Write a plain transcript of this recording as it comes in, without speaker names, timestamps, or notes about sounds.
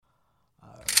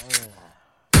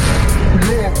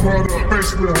product,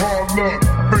 face with hard luck.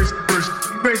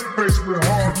 Face with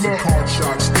hard luck. Card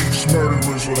shots, thieves,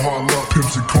 murderers with hard luck.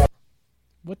 Pimps and cars.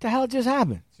 What the hell just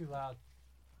happened? Too loud.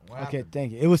 Okay,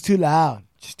 thank you. It was too loud.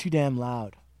 Just too damn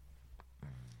loud.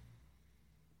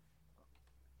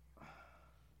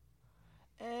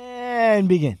 And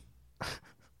begin.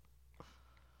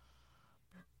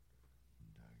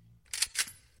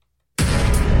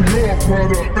 Your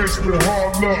product, face with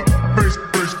hard luck.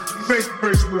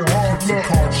 Face with hard luck.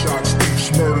 Card shots,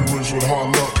 thieves, murderers with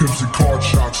hard luck. Pimps and card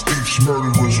shots, thieves,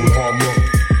 murderers with hard luck.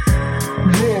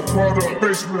 Your product,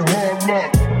 face with hard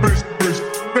luck. Face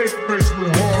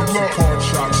with hard luck. Card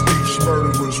shots, thieves,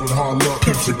 murderers with hard luck.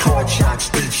 Pimps and card shots,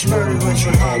 thieves, murderers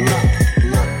with hard luck.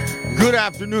 Good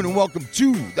afternoon and welcome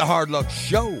to the Hard Luck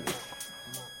Show.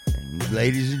 And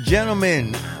ladies and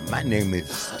gentlemen, my name is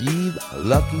Steve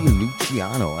Lucky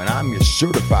Luciano, and I'm your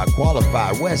certified,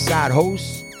 qualified West Side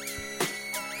host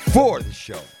for the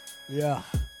show. Yeah.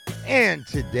 And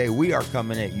today we are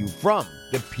coming at you from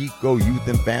the Pico Youth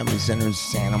and Family Center in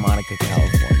Santa Monica,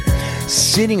 California.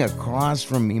 Sitting across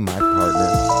from me, my partner,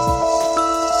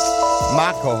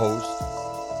 my co-host,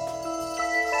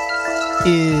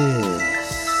 is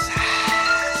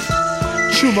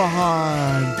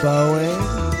Chumahan Bowen,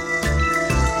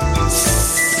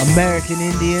 American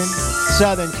Indian,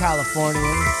 Southern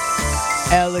Californian,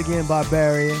 elegant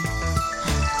barbarian,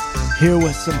 here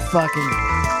with some fucking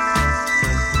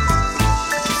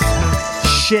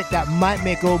shit that might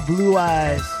make old Blue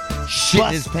Eyes shit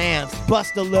in his pants,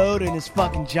 bust a load in his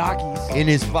fucking jockeys, in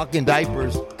his fucking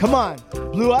diapers. Come on,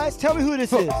 Blue Eyes, tell me who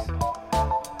this is.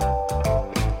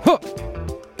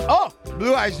 Oh!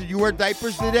 Blue Eyes, did you wear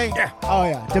diapers today? Yeah. Oh,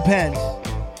 yeah. Depends.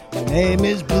 My name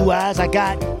is Blue Eyes. I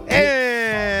got...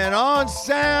 And on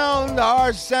sound,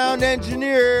 our sound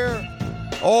engineer,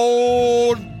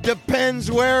 old Depends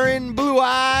wearing Blue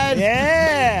Eyes.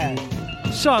 Yeah.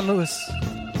 Sean Lewis,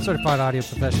 certified audio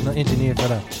professional engineer for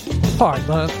the Hard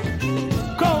Luck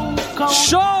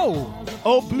Show.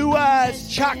 Oh, Blue Eyes,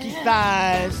 chalky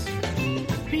thighs.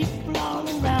 People all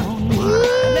around me.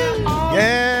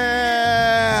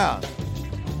 Yeah.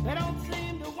 They don't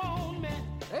seem to want me.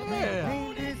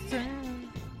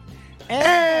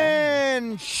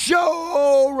 And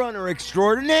showrunner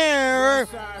extraordinaire,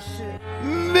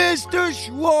 Mr.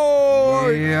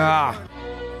 Schwartz. Yeah.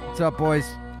 What's up, boys?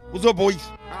 What's up, boys?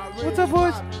 What's up,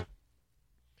 boys?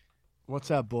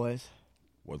 What's up, boys?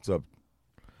 What's up?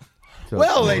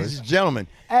 Well, ladies and gentlemen.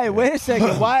 Hey, wait a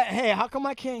second. Why? Hey, how come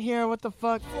I can't hear what the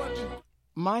fuck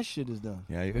my shit is done?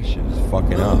 Yeah, your shit is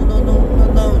fucking up.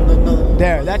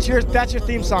 There, that's your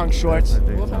theme song, Schwartz.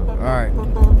 All right.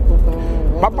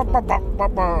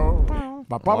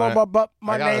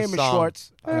 My name is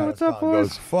Schwartz. Hey, what's up, boys?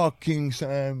 Goes, fucking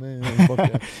Simon.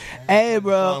 Hey,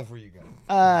 bro. Song for you guys.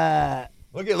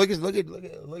 Look at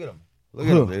him. Look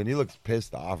at him, dude. He looks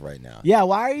pissed off right now. Yeah,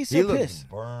 why are you so He looks pissed?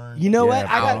 burned. You know what?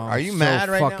 Are you mad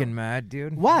right now? Fucking mad,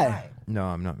 dude. Why? No,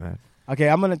 I'm not mad. Okay,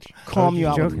 I'm gonna calm you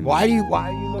out. Why do you look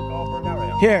all burned out right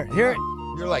now? Here.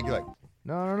 You're like.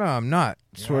 No, I'm not.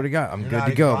 Swear to God, I'm good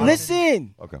to go.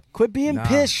 Listen. Okay. Quit being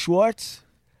pissed, Schwartz.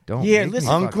 Don't Here, make me listen.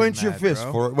 fucking Unclench your mad, fist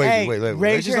bro. for it. Wait. Raise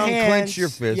Let's your just hands. unclench your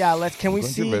fist. Yeah, can we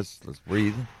Unclench see? your fist. Let's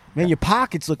breathe. Man, your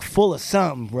pockets look full of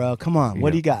something, bro. Come on.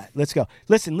 What do you got? Let's go.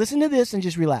 Listen to this and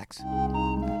just relax.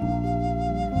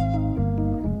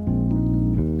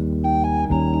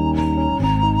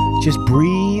 Just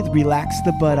breathe, relax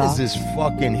the butt What off. is this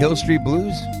fucking Hill Street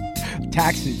Blues?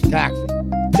 Taxi.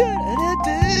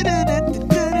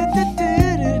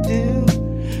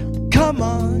 Come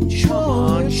on,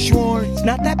 Schwartz.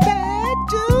 Not that bad,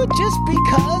 dude. Just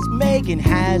because Megan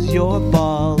has your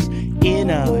balls in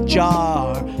a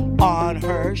jar on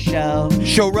her shelf.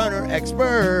 Showrunner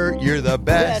expert, you're the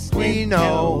best we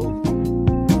know.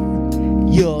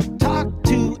 You'll talk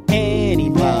to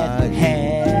anybody.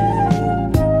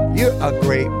 You're a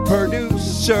great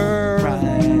producer.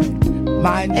 Right.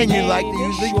 My And you name like to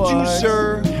use is the Schwartz,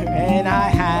 juicer. and I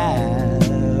have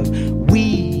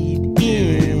weed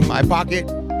in My pocket.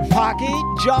 pocket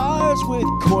jars with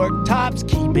cork tops,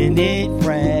 keeping it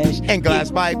fresh. And glass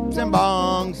pipes and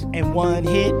bongs. And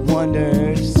one-hit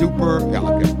wonders. Super. Yeah,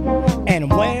 okay.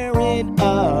 And I'm wearing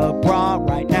a bra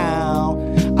right now.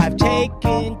 I've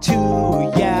taken 2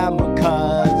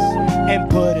 yarmulkes and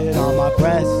put it on my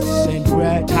breasts and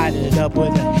tied it up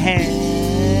with a hand.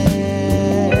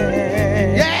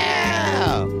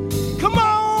 Yeah! Come on!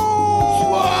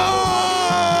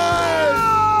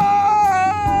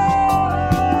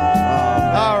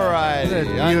 All right.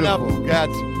 Enough.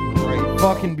 That's great.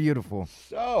 Fucking beautiful.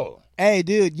 So. Hey,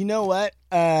 dude, you know what?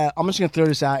 I'm just going to throw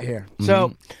this out here.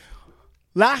 So,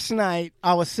 last night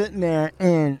I was sitting there,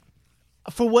 and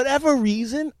for whatever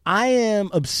reason, I am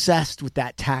obsessed with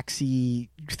that Taxi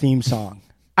theme song.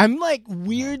 I'm like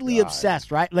weirdly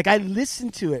obsessed, right? Like I listen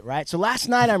to it, right? So last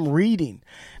night I'm reading,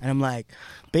 and I'm like,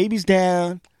 baby's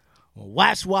down,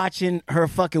 wife's watching her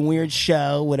fucking weird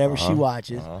show, whatever she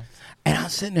watches. And I'm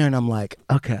sitting there and I'm like,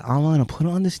 okay, I'm going to put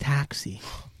on this Taxi.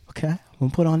 Okay? I'm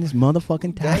going to put on this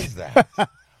motherfucking Taxi. That?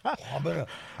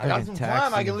 I got some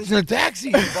time. I can listen to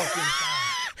Taxi.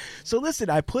 So listen,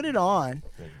 I put it on,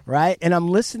 right? And I'm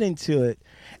listening to it.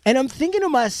 And I'm thinking to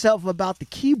myself about the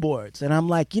keyboards. And I'm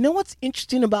like, you know what's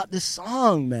interesting about this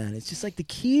song, man? It's just like the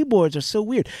keyboards are so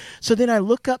weird. So then I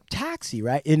look up Taxi,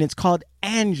 right? And it's called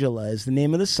Angela is the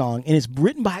name of the song. And it's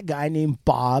written by a guy named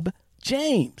Bob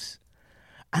James.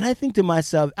 And I think to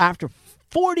myself, after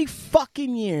 40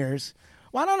 fucking years,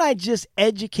 why don't I just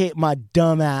educate my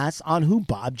dumb ass on who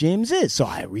Bob James is? So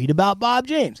I read about Bob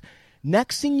James.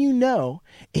 Next thing you know,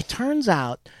 it turns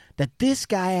out that this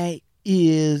guy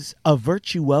is a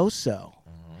virtuoso.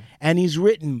 And he's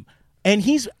written, and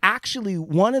he's actually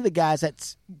one of the guys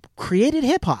that's created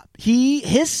hip-hop.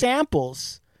 His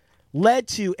samples led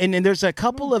to, and then there's a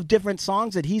couple of different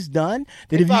songs that he's done.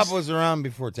 That Hip-hop was around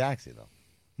before Taxi, though.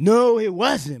 No, it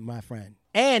wasn't, my friend.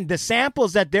 And the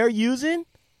samples that they're using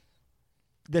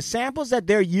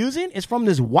is from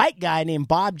this white guy named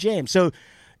Bob James. So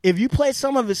if you play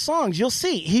some of his songs, you'll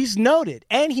see he's noted.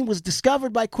 And he was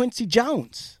discovered by Quincy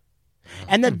Jones.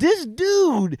 And that this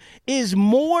dude is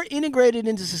more integrated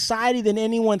into society than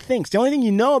anyone thinks. The only thing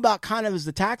you know about kind of is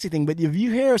the Taxi thing, but if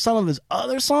you hear some of his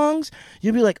other songs,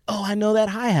 you'll be like, oh, I know that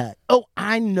hi-hat. Oh,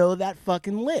 I know that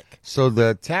fucking lick. So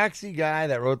the Taxi guy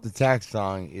that wrote the Taxi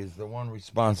song is the one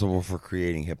responsible for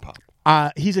creating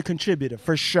hip-hop. He's a contributor,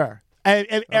 for sure. And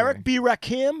Eric B.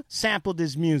 Rakim sampled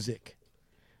his music.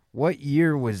 What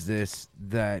year was this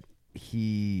that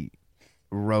he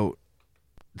wrote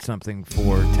something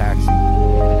for Taxi?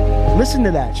 Listen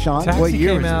to that, Sean. Taxi What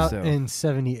year came was out this, though? in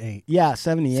 78. Yeah,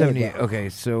 78. 78. bro. Okay,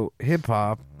 so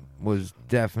hip-hop was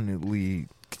definitely...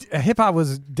 Hip-hop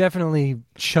was definitely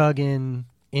chugging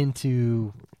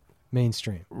into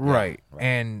mainstream. Right.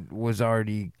 And was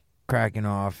already cracking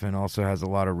off and also has a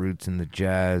lot of roots in the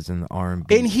jazz and the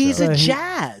R&B. And he's stuff. a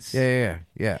jazz. Yeah.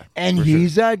 And For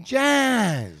he's a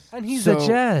jazz. And he's So- a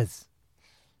jazz.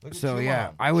 Look at So Chumam.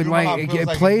 yeah, I would Chumam like feels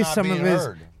like play he's not some of being his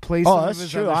heard. play some Oh, of that's his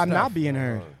true. other I'm stuff. not being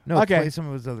heard. No, Okay. play some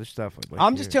of his other stuff. I'd like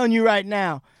I'm to just hear. telling you right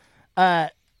now,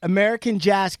 American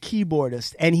jazz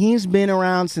keyboardist, and he's been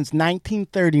around since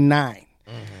 1939.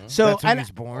 So That's when and he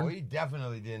was born. Oh, he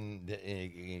definitely didn't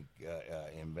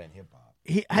invent hip hop.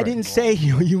 I didn't say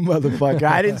you motherfucker.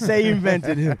 I didn't say you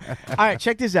invented him. All right,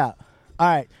 check this out. All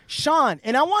right, Sean,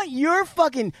 and I want your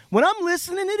fucking, when I'm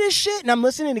listening to this shit and I'm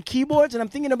listening to keyboards and I'm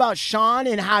thinking about Sean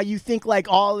and how you think like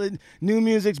all the new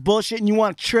music's bullshit and you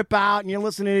want to trip out and you're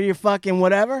listening to your fucking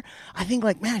whatever, I think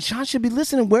like, man, Sean should be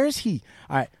listening. Where is he?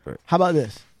 All right, how about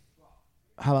this?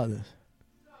 How about this?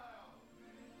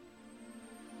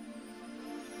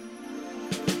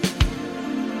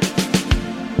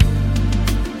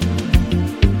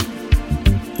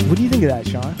 What do you think of that,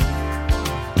 Sean?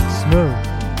 Smooth.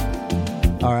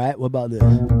 All right, what about this?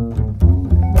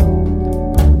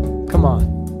 Come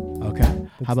on. Okay,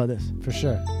 how about this? For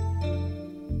sure.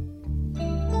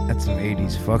 That's some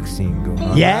 80s fuck scene going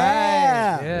on.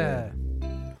 Yeah. Yeah.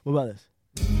 What about this?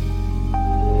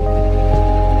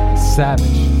 Savage.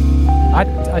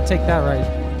 I'd take that right.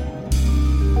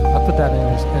 I'd put that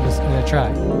in a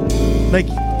track. Like,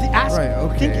 ask, Right,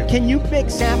 okay. think, can you make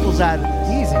samples out of this?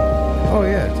 Easy. Oh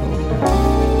yeah,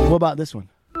 totally. What about this one?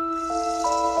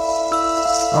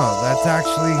 Oh, that's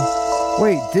actually.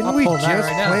 Wait, didn't I'll we pull just that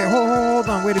right now. play? Hold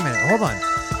on. Wait a minute.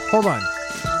 Hold on.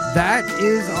 That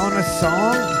is on a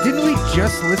song. Didn't we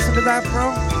just listen to that,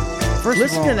 bro? First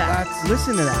Listen of all, to that. That's,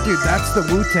 Listen to that. dude, that's the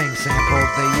Wu-Tang sample.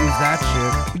 They use that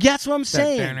shit. That's what I'm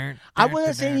saying. I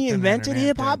wasn't saying he invented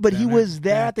hip hop, but he was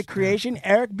there at the creation.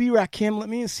 Eric B. Rakim, let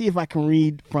me see if I can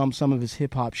read from some of his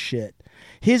hip hop shit.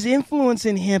 His influence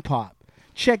in hip hop.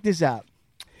 Check this out.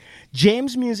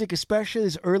 James' music, especially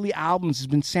his early albums, has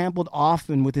been sampled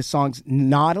often with his songs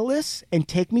Nautilus and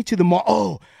Take Me to the Mall.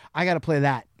 Oh, I got to play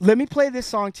that. Let me play this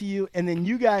song to you, and then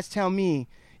you guys tell me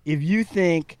if you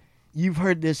think you've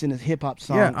heard this in a hip-hop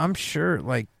song. Yeah, I'm sure.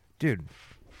 Like, dude,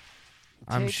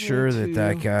 I'm Take sure me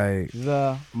that to guy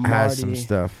the has some Mardi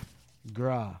stuff.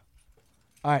 Gras.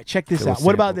 All right, check this Little out.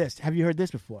 What about sample. this? Have you heard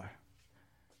this before?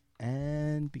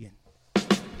 And begin.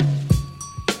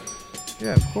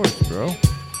 Yeah, of course, bro.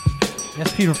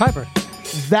 That's Peter Piper.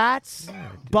 That's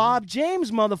Bob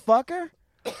James, motherfucker.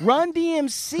 Run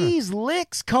DMC's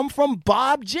licks come from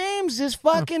Bob James, this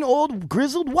fucking old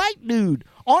grizzled white dude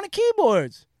on the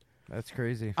keyboards. That's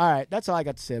crazy. All right, that's all I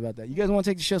got to say about that. You guys want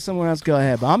to take the show somewhere else? Go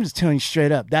ahead, but I'm just telling you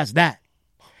straight up. That's that.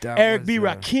 Eric B.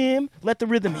 Rakim, Let the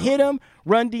Rhythm Hit Him,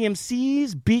 Run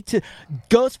DMC's Beat to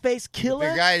Ghostface Killer.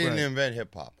 The guy didn't invent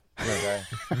hip hop. Okay?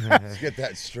 Let's get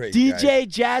that straight. DJ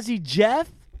Jazzy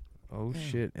Jeff. Oh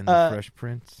shit! And the Fresh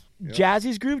Prince.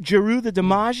 Jazzy's group. Jeru the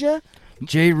Damaja.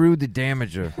 J. Rue the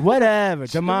Damager. Whatever.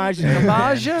 Damaja.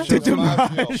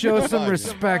 Show some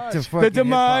respect to fucking The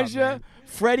hip-hop, Damaja. man.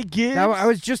 Freddie Gibbs. Now, I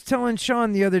was just telling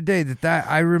Sean the other day that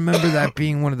I remember that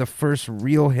being one of the first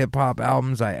real hip hop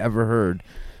albums I ever heard.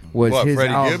 Was What, his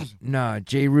Freddie album? Gibbs? Nah,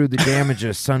 J. Rue the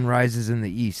Damager, Sun Rises in the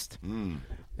East. And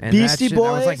Beastie that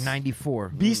was like Boys? 94.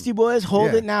 Beastie Boys,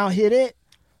 Hold Yeah. It Now, Hit It.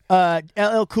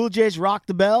 LL Cool J's Rock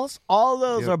the Bells. All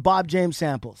those are Bob James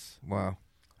samples. Wow.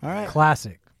 All right.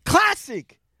 Classic.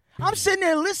 Classic. I'm sitting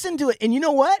there listening to it, and you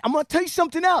know what? I'm gonna tell you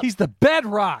something else. He's the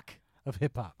bedrock of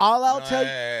hip hop. All I'll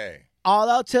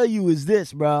tell you is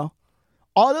this, bro.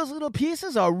 All those little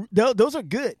pieces those are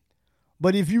good.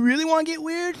 But if you really want to get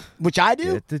weird, which I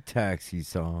do, Get the Taxi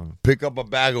song. Pick up a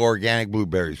bag of organic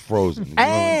blueberries, frozen.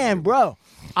 and bro,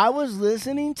 I was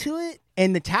listening to it,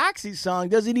 and the Taxi song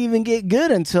doesn't even get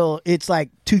good until it's like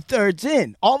 2/3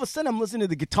 in. All of a sudden, I'm listening to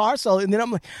the guitar solo, and then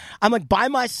I'm like by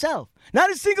myself. Not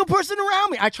a single person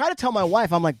around me. I try to tell my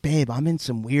wife, I'm like, babe, I'm in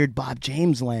some weird Bob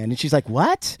James land. And she's like,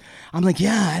 what? I'm like,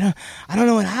 yeah, I don't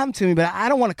know what happened to me, but I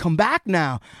don't want to come back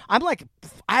now. I'm like,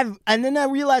 and then I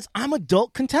realized I'm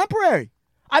adult contemporary.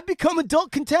 I've become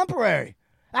adult contemporary.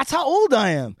 That's how old I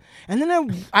am. And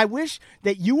then I wish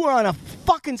that you were on a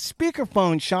fucking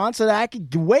speakerphone, Sean, so that I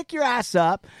could wake your ass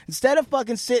up instead of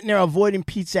fucking sitting there avoiding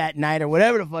pizza at night or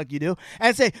whatever the fuck you do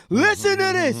and say, listen to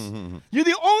this. You're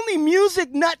the only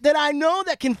music nut that I know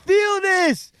that can feel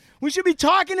this. We should be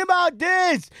talking about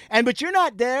this. But you're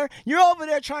not there. You're over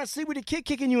there trying to sleep with a kid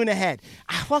kicking you in the head.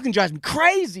 It fucking drives me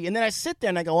crazy. And then I sit there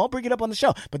and I go, I'll bring it up on the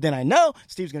show. But then I know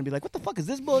Steve's going to be like, what the fuck is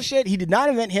this bullshit? He did not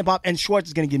invent hip hop, and Schwartz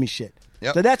is going to give me shit.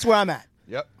 Yep. So that's where I'm at.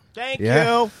 Yep. Thank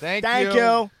Yeah. you. Thank Thank you.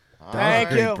 you. Thank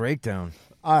Great you. breakdown.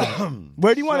 All right.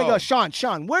 Where do you want to So- go?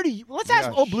 Sean, where do you... Let's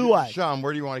ask old Blue Eyes. Sean,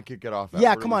 where do you want to kick it off at? Yeah,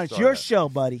 Where do come we on. It's start your at? show,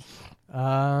 buddy.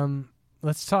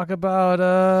 Let's talk about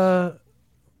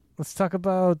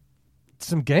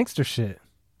some gangster shit.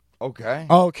 Okay.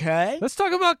 Okay. Let's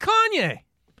talk about Kanye.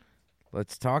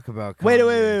 Let's talk about Kanye.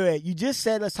 Wait. You just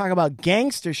said let's talk about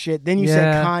gangster shit. Then you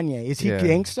said Yeah. Kanye. Is he Yeah.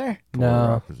 gangster? Polar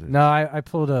No, opposite. no, I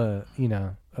pulled a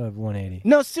 180.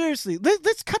 No, seriously.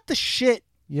 Let's cut the shit,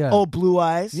 Yeah, old Blue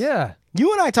Eyes. yeah,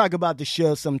 You and I talk about the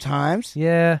show sometimes.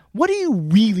 yeah. What do you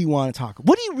really want to talk about?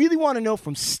 What do you really want to know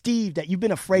from Steve that you've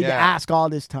been afraid to Yeah. ask all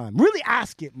this time? Really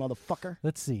ask it, motherfucker.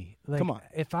 Let's see. Like, Come on.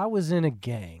 If I was in a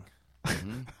gang,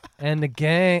 and the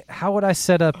gang, how would I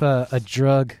set up a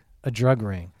drug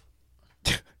ring?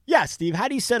 Yeah, Steve, how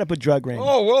do you set up a drug ring?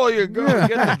 Oh, well, you go get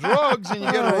the drugs and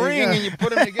you get a ring and you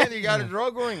put them together. You got a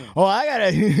drug ring. Oh, I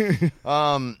gotta.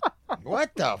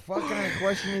 What the fuck kind of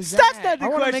question is That's that? not the I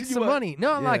want to question. make you some want. money.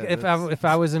 No, I'm Yeah, like if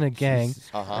I was in a gang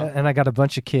Uh-huh. and I got a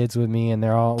bunch of kids with me and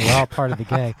we're all part of the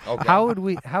gang. Okay. How would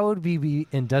we be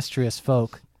industrious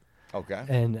folk Okay.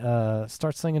 and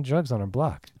start slinging drugs on our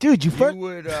block? Dude, you You first.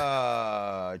 would,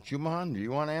 Chumahan, do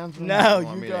you want to answer? No, Or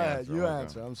want you me go to ahead. You Okay.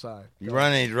 answer. I'm sorry. You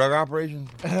run any drug operations?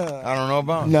 I don't know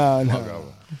about. No. Okay.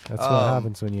 That's what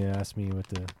happens when you ask me what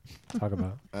to talk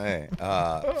about. Hey,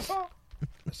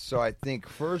 so I think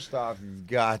first off, you've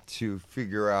got to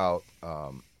figure out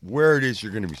where it is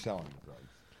you're going to be selling the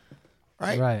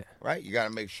drugs. Right? Right. You got to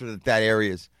make sure that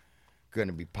area is going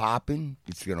to be popping.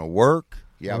 It's going to work.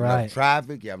 You have Right. enough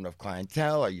traffic. You have enough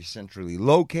clientele. Are you centrally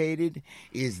located?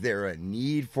 Is there a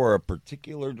need for a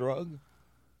particular drug?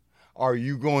 Are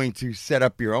you going to set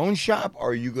up your own shop?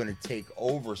 Or are you going to take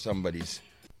over somebody's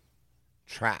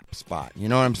trap spot? You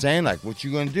know what I'm saying? Like, what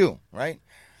you going to do, right?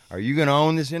 Are you going to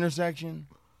own this intersection,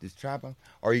 this trap? Or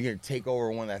are you going to take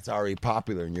over one that's already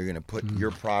popular and you're going to put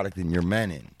your product and your men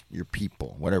in, your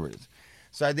people, whatever it is?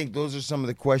 So I think those are some of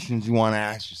the questions you want to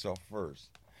ask yourself first.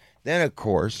 Then, of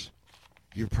course,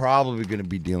 you're probably going to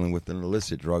be dealing with an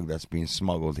illicit drug that's being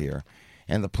smuggled here.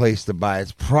 And the place to buy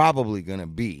it's probably going to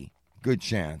be, good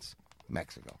chance,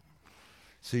 Mexico.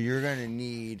 So you're going to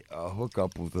need a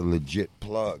hookup with a legit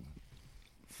plug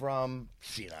from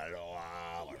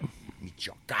Sinaloa or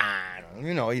Michoacan. Or,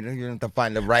 you don't have to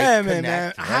find the right Hey, connect.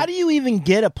 man. right? How do you even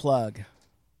get a plug?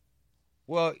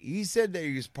 Well, he said that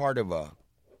he was part of a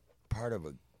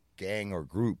gang or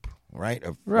group, right?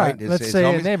 Right. His Let's say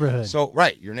a homies. neighborhood. So,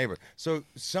 right, your neighbor. So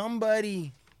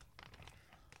somebody,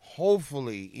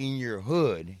 hopefully in your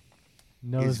hood,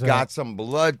 Knows He's got some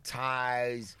blood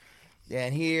ties.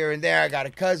 And here and there, I got a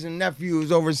cousin, nephew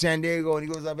who's over in San Diego, and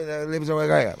he goes up there, lives over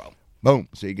there. Boom.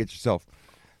 So you get yourself.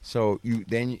 So you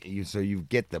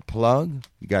get the plug.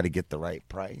 You got to get the right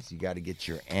price. You got to get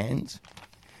your ends.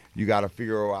 You got to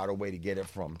figure out a way to get it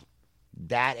from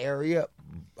that area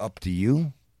up to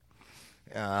you.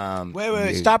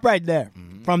 Wait, stop right there.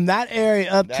 Mm-hmm. From that area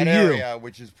up that to area, you,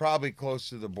 which is probably close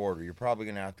to the border. You're probably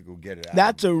gonna have to go get it out.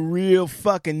 that's a real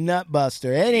fucking nut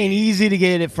buster. It ain't easy to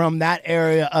get it from that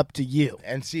area up to you.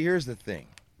 And see, here's the thing.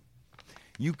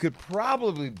 You could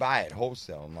probably buy it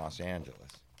wholesale in Los Angeles.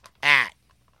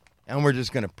 And we're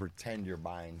just gonna pretend you're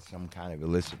buying some kind of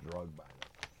illicit drug by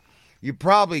it. You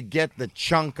probably get the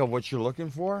chunk of what you're looking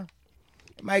for.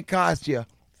 It might cost you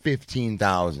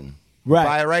 $15,000. Right.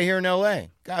 Buy it right here in L.A.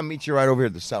 Gotta meet you right over here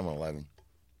at the 7-Eleven.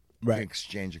 Right.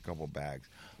 Exchange a couple bags.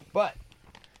 But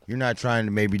you're not trying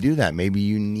to maybe do that. Maybe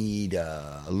you need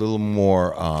a little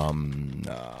more,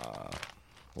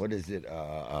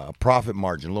 profit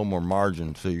margin, a little more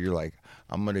margin. So you're like,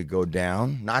 I'm going to go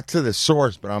down, not to the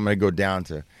source, but I'm going to go down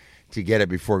to get it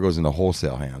before it goes into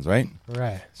wholesale hands, right?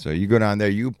 Right. So you go down there,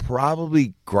 you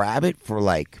probably grab it for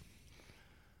like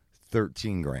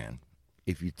 $13,000.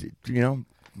 If you,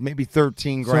 maybe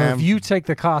 13 So grand if you take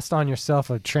the cost on yourself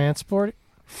of transport,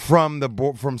 from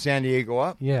San Diego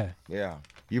up, yeah,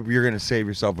 you're gonna save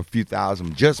yourself a few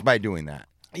thousand just by doing that.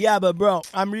 Yeah, but bro,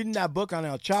 I'm reading that book on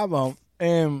El Chavo,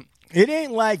 and it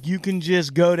ain't like you can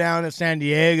just go down to San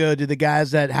Diego to the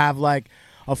guys that have like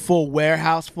a full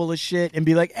warehouse full of shit and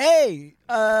be like, "Hey,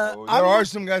 There are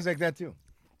some guys like that too.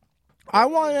 I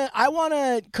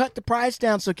wanna cut the price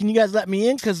down. So can you guys let me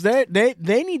in? Because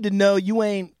they need to know you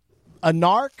ain't a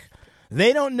narc.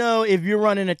 They don't know if you're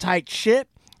running a tight ship.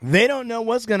 They don't know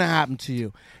what's gonna happen to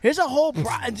you. Here's a whole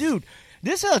dude.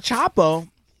 This El Chapo,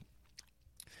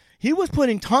 he was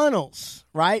putting tunnels,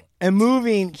 right, and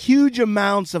moving huge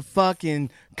amounts of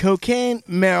fucking cocaine,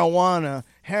 marijuana,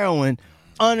 heroin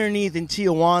underneath in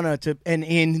Tijuana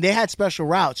and they had special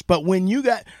routes. But when you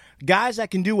got guys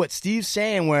that can do what Steve's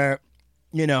saying, where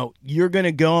you're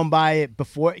gonna go and buy it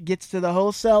before it gets to the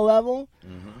wholesale level.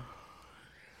 Mm-hmm.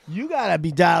 You gotta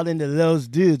be dialed into those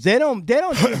dudes. They don't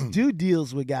just do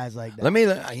deals with guys like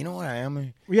that. You know what I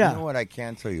am? Yeah. You know what I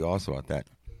can tell you also about that?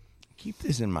 Keep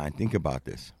this in mind. Think about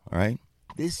this, all right?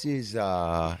 This is,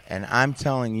 and I'm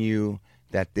telling you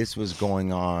that this was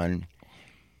going on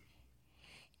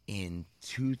in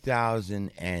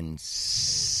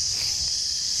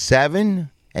 2007,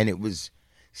 and it was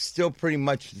still pretty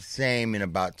much the same in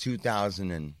about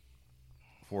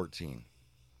 2014.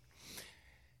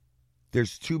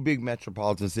 There's two big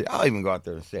metropolitan cities. I'll even go out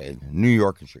there and say it, New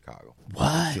York and Chicago.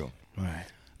 What? Two. Right.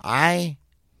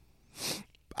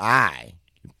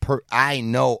 I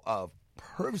know of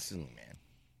personally, man,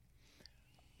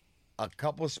 a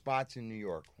couple spots in New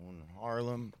York, one in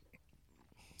Harlem,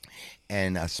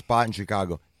 and a spot in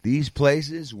Chicago. These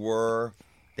places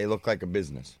they look like a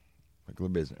business, regular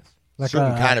business, like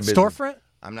certain a kind of business. storefront.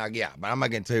 But I'm not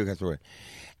going to tell you that's what.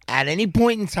 At any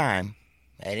point in time.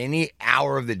 At any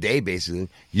hour of the day, basically,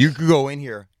 you could go in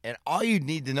here, and all you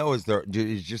need to know is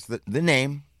just the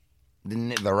name,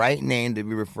 the right name to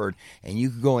be referred, and you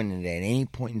could go in and at any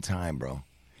point in time, bro,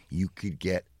 you could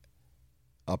get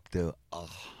up to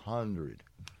 100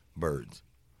 birds.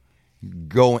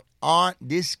 Going on,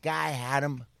 this guy had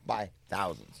them by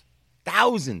thousands,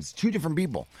 two different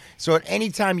people. So at any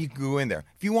time you could go in there.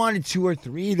 If you wanted 2 or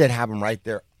 3, they'd have them right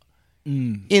there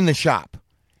in the shop.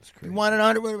 You wanted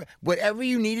 100, whatever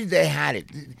you needed, they had it.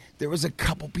 There was a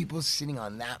couple people sitting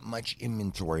on that much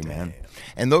inventory, man.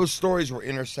 And those stories were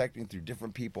intersecting through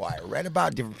different people I read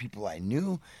about, different people I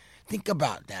knew. Think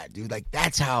about that, dude. Like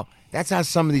that's how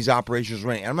some of these operations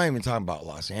run. I'm not even talking about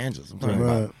Los Angeles. I'm talking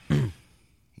about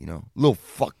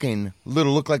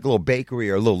look like a little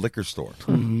bakery or a little liquor store.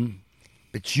 Mm-hmm.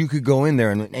 But you could go in there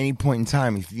and at any point in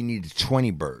time, if you needed 20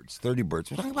 birds, 30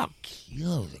 birds, we're talking about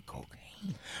kilos of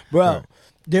cocaine, bro. Right.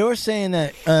 They were saying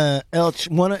that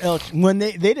when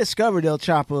they discovered El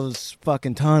Chapo's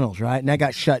fucking tunnels, right, and that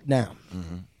got shut down.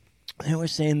 Mm-hmm. They were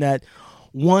saying that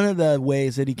one of the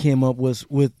ways that he came up was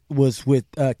with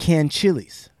canned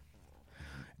chilies.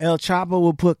 El Chapo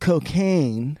would put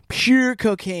cocaine, pure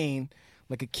cocaine,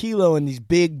 like a kilo, in these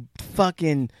big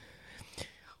fucking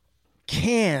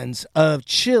cans of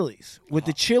chilies with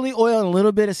the chili oil and a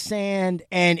little bit of sand,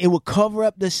 and it would cover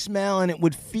up the smell and it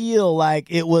would feel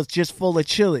like it was just full of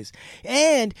chilies.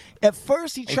 And at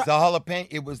first he tried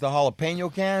it was the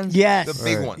jalapeno cans. Yes. The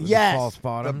big ones. Yes. False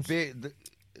bottoms.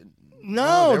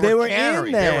 No, they were cannery.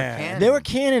 in there. They were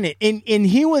canning it. And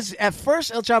he was, at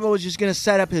first, El Chapo was just going to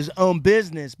set up his own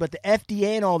business, but the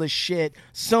FDA and all this shit,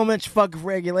 so much fucking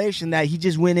regulation that he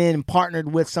just went in and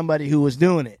partnered with somebody who was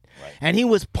doing it. Right. And he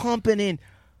was pumping in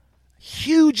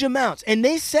huge amounts. And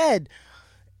they said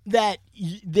that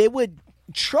they would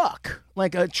truck,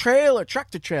 like a trailer,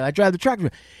 tractor trailer. I drive the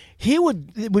tractor. It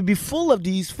would be full of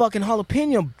these fucking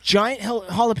giant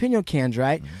jalapeno cans,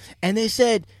 right? Mm-hmm. And they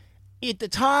said, at the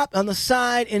top, on the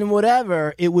side, and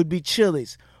whatever, it would be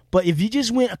chilies. But if you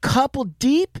just went a couple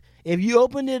deep, if you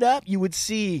opened it up, you would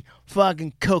see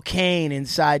fucking cocaine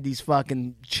inside these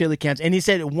fucking chili cans. And he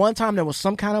said at one time there was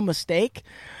some kind of mistake,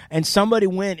 and somebody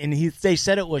went and they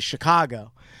said it was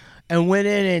Chicago, and went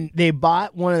in and they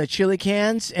bought one of the chili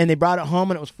cans and they brought it home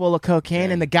and it was full of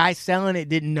cocaine, and the guy selling it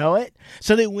didn't know it.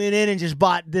 So they went in and just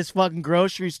bought this fucking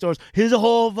grocery stores. Here's a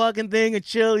whole fucking thing of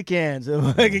chili cans. It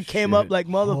fucking came up like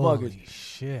motherfuckers. Holy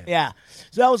shit. Yeah.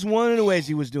 So that was one of the ways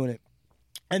he was doing it.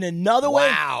 And another way.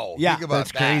 Wow. Yeah. Think about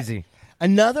That's crazy.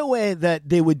 Another way that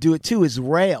they would do it too is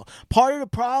rail. Part of the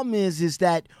problem is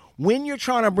that when you're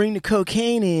trying to bring the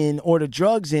cocaine in or the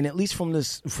drugs in, at least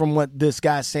from what this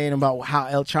guy's saying about how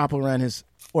El Chapo ran his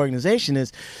organization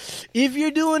is, if you're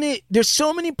doing it, there's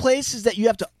so many places that you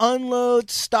have to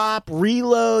unload, stop,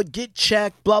 reload, get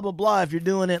checked, blah blah blah. If you're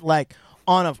doing it like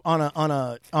on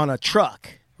a truck,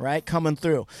 right, coming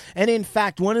through. And in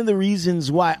fact, one of the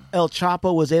reasons why El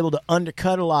Chapo was able to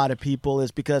undercut a lot of people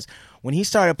is because when he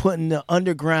started putting the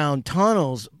underground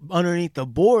tunnels underneath the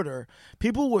border,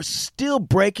 people were still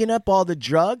breaking up all the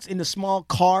drugs into small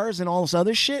cars and all this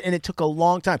other shit, and it took a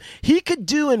long time. He could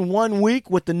do in 1 week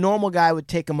what the normal guy would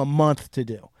take him a month to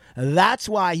do. And that's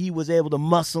why he was able to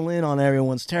muscle in on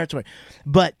everyone's territory.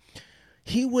 But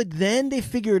they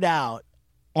figured out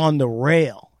on the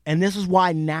rail, and this is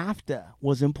why NAFTA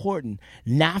was important.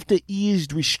 NAFTA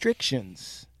eased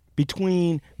restrictions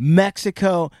between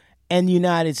Mexico and the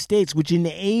United States, which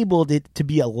enabled it to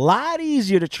be a lot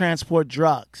easier to transport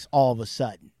drugs all of a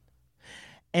sudden.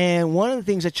 And one of the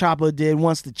things that Chapo did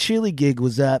once the Chile gig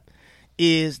was up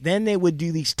is then they would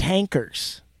do these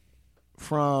tankers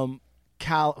from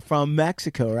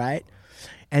Mexico, right?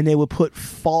 And they would put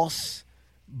false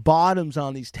bottoms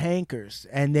on these tankers,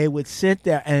 and they would sit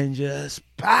there and just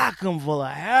pack them full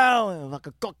of heroin, like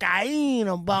a cocaine,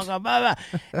 and blah, blah, blah,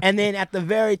 blah. And then at the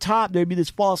very top, there'd be this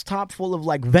false top full of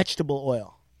like vegetable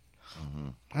oil.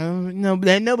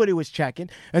 Then nobody was checking.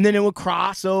 And then it would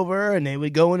cross over, and they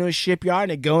would go into a shipyard,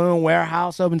 and they'd go in a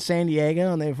warehouse up in San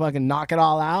Diego, and they'd fucking knock it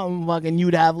all out, and fucking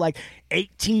you'd have like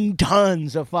 18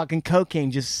 tons of fucking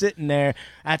cocaine just sitting there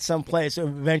at some place,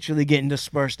 eventually getting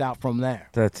dispersed out from there.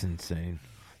 That's insane.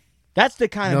 That's the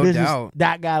kind of No business doubt.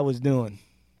 that guy was doing.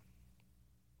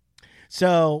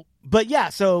 So, but yeah,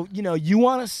 so, you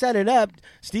want to set it up.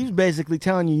 Steve's basically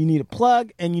telling you need a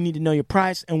plug and you need to know your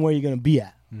price and where you're going to be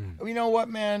at. You know what,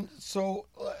 man? So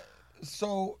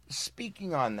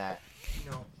speaking on that,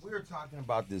 we were talking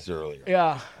about this earlier.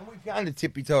 Yeah. And we kind of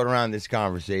tippy-toed around this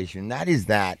conversation. That is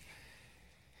that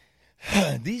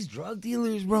these drug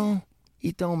dealers, bro,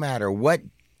 it don't matter what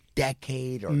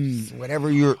decade or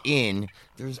whatever you're in,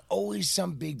 there's always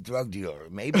some big drug dealer.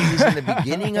 Maybe he's in the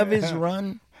beginning of his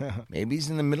run. Maybe he's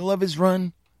in the middle of his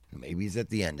run. Maybe he's at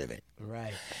the end of it.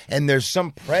 Right. And there's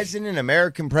some president,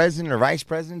 American president or vice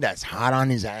president that's hot on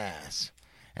his ass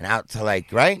and out to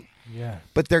right? Yeah.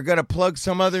 But they're going to plug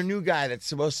some other new guy that's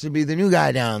supposed to be the new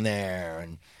guy down there.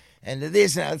 And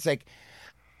this and that. It's like,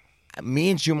 me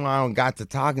and Shumano got to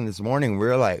talking this morning. We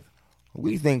were like,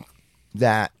 we think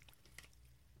that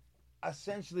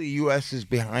essentially the U.S. is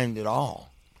behind it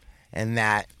all. And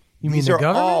that these are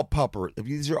all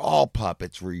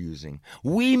puppets we're using.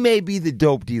 We may be the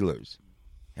dope dealers,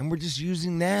 and we're just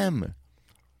using them.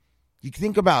 You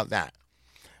think about that.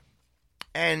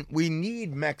 And we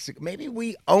need Mexico.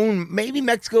 Maybe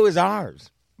Mexico is ours.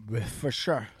 For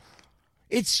sure.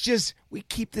 It's just we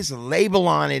keep this label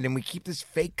on it, and we keep this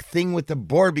fake thing with the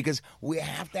board because we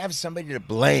have to have somebody to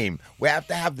blame. We have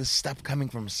to have this stuff coming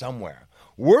from somewhere.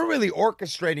 We're really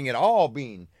orchestrating it all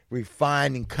being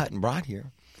refined and cut and brought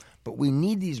here. But we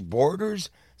need these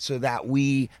borders so that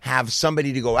we have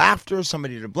somebody to go after,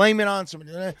 somebody to blame it on,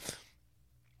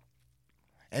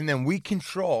 and then we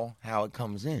control how it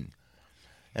comes in.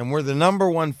 And we're the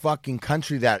number one fucking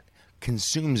country that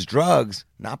consumes drugs,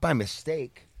 not by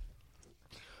mistake,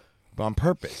 but on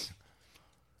purpose.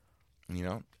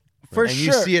 For and sure.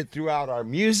 You see it throughout our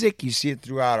music. You see it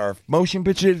throughout our motion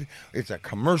pictures. It's a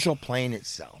commercial playing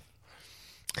itself.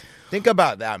 Think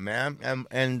about that, man.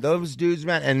 And those dudes,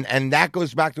 man. And that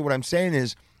goes back to what I'm saying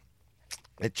is,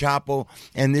 The Chapo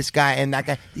and this guy and that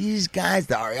guy. These guys,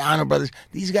 the Ariana brothers,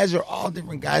 these guys are all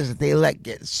different guys that they let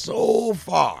get so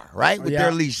far, right? With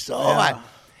their leash so high.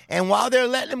 And while they're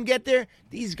letting them get there,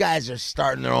 these guys are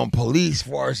starting their own police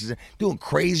forces, doing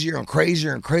crazier and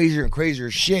crazier and crazier and crazier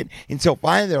shit until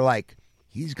finally they're like,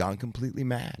 he's gone completely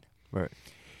mad. Right.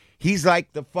 He's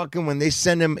like the fucking, when they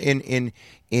send him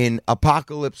in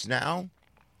Apocalypse Now,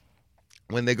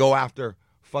 when they go after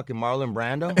fucking Marlon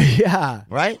Brando. Yeah.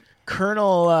 Right?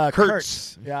 Colonel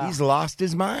Kurtz. Yeah. He's lost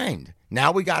his mind.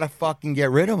 Now we got to fucking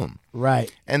get rid of him.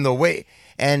 Right. And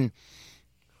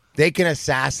they can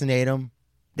assassinate him.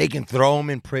 They can throw him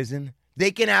in prison.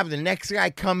 They can have the next guy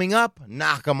coming up,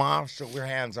 knock him off, so we're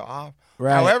hands off.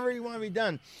 Right. However you want to be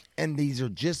done. And these are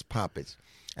just puppets.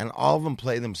 And all of them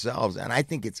play themselves. And I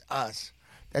think it's us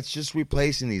that's just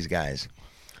replacing these guys.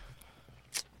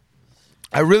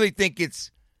 I really think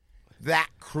it's that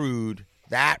crude,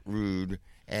 that rude,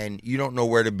 and you don't know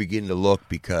where to begin to look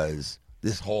because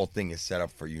this whole thing is set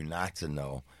up for you not to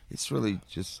know. It's really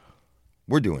just,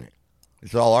 we're doing it.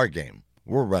 It's all our game.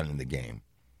 We're running the game.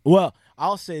 Well,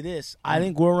 I'll say this. I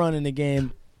think we're running the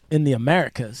game in the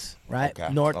Americas, right?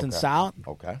 Okay. North and South.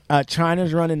 Okay.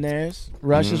 China's running theirs.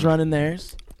 Russia's running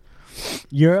theirs.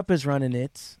 Europe is running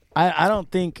its. I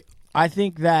think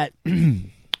that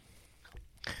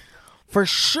for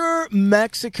sure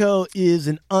Mexico is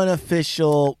an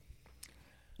unofficial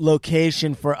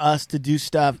location for us to do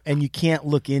stuff, and you can't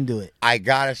look into it. I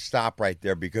got to stop right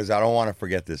there because I don't want to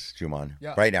forget this, Juman,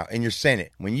 right now. And you're saying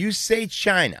it. When you say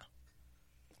China,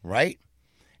 right,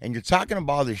 and you're talking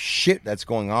about all the shit that's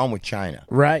going on with China.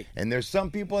 Right. And there's some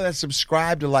people that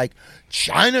subscribe to, like,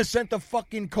 China sent the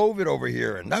fucking COVID over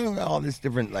here and all this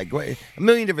different, like, a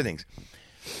million different things.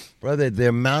 Brother, the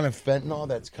amount of fentanyl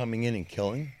that's coming in and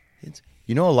killing,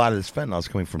 a lot of this fentanyl is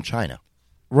coming from China.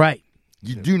 Right.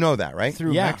 You do know that, right?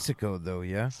 Through Mexico, though,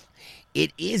 yeah?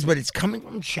 It is, but it's coming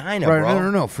from China, right,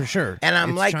 bro. No, for sure. And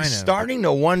I'm China. starting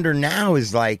to wonder now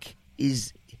is that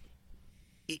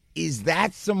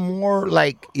some more,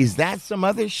 is that some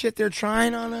other shit they're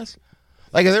trying on us?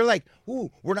 Like, they're like, ooh,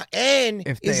 we're not, and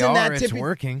if they isn't are, that it's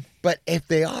working. But if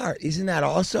they are, isn't that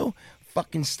also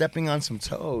fucking stepping on some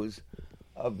toes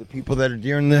of the people that are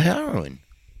doing the heroin?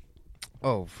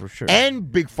 Oh, for sure.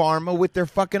 And Big Pharma with their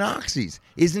fucking oxys.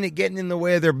 Isn't it getting in the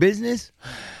way of their business?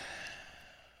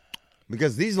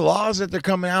 Because these laws that they're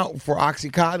coming out for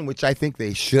Oxycontin, which I think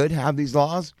they should have these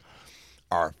laws,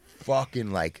 are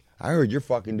fucking like, I heard you're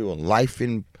fucking doing life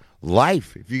in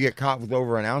life if you get caught with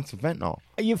over an ounce of fentanyl.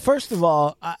 First of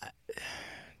all,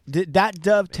 that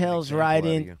dovetails right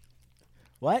in.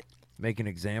 What? Make an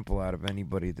example out of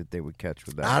anybody that they would catch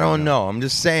with that. I don't know. I'm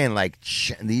just saying,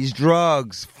 these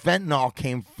drugs, fentanyl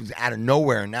came out of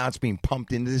nowhere, and now it's being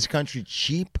pumped into this country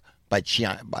cheap by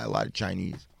a lot of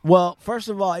Chinese. Well, first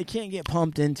of all, it can't get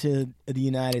pumped into the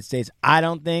United States, I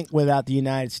don't think, without the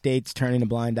United States turning a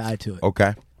blind eye to it.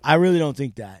 Okay. I really don't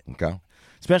think that. Okay.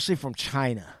 Especially from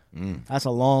China. That's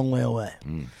a long way away.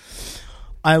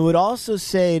 I would also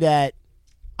say that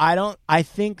I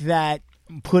think that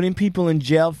putting people in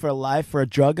jail for life for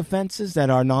drug offenses that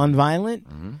are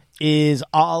nonviolent is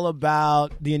all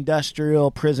about the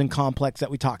industrial prison complex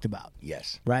that we talked about.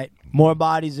 Yes. Right? More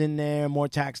bodies in there, more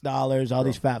tax dollars, all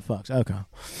these fat fucks. Okay.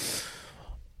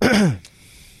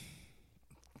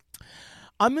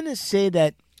 I'm going to say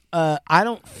that I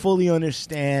don't fully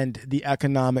understand the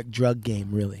economic drug game,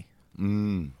 really.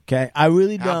 Okay? I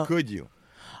really don't. How could you?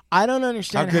 I don't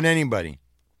understand. How could anybody?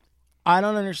 I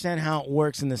don't understand how it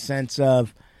works in the sense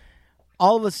of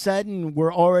all of a sudden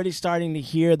we're already starting to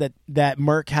hear that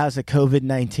Merck has a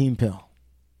COVID-19 pill.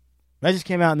 That just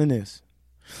came out in the news.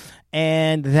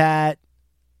 And that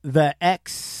the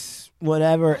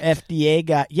FDA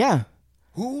guy,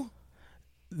 Who?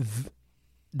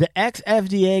 The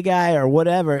ex-FDA guy or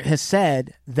whatever has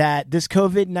said that this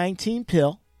COVID-19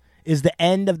 pill is the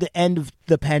end of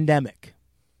the pandemic.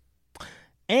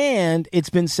 And it's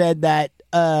been said that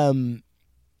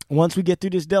once we get through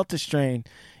this Delta strain,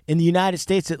 in the United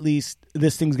States at least,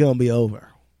 this thing's going to be over,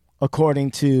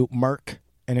 according to Merck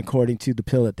and according to the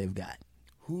pill that they've got.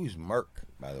 Who's Merck,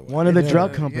 by the way? One of the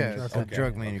drug companies. Yeah, it's a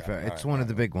drug manufacturer. It's one of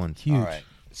the big ones. Huge. All right.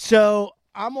 So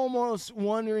I'm almost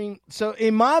wondering. So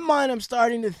in my mind, I'm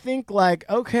starting to think like,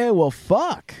 okay, well,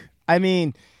 fuck. I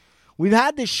mean, we've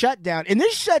had this shutdown, and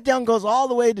this shutdown goes all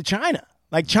the way to China.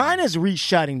 Like, China's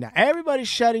shutting down. Everybody's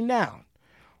shutting down,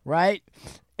 right?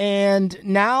 And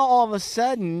now all of a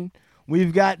sudden,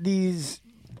 we've got these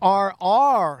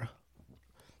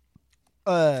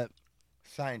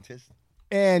Scientists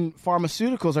and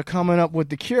pharmaceuticals are coming up with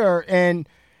the cure, and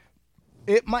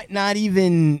it might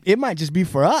just be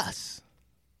for us.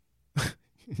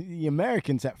 the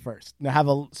Americans at first. They have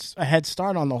a head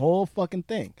start on the whole fucking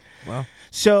thing. Well,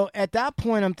 So at that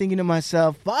point, I'm thinking to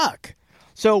myself, fuck.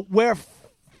 So where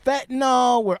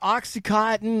fentanyl, where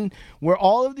Oxycontin, where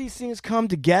all of these things come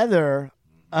together,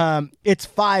 it's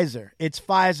Pfizer. It's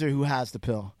Pfizer who has the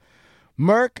pill.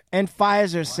 Merck and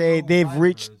Pfizer say they've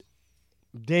reached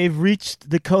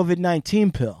the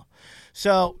COVID-19 pill.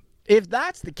 So if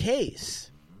that's the case,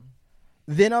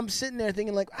 then I'm sitting there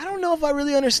thinking, like, I don't know if I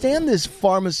really understand this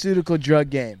pharmaceutical drug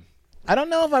game. I don't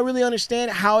know if I really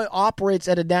understand how it operates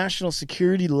at a national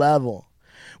security level.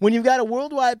 When you've got a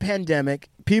worldwide pandemic,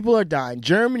 people are dying.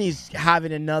 Germany's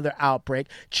having another outbreak.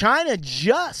 China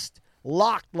just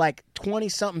locked like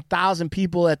 20-something thousand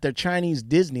people at their Chinese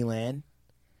Disneyland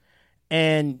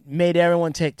and made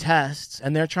everyone take tests,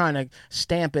 and they're trying to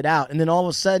stamp it out. And then all of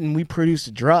a sudden, we produce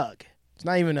a drug. It's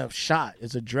not even a shot.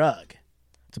 It's a drug.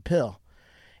 It's a pill.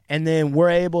 And then we're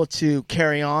able to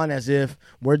carry on as if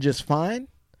we're just fine.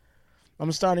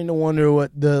 I'm starting to wonder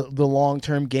what the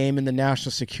long-term game and the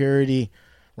national security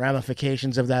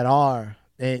ramifications of that are.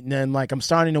 And then, like, I'm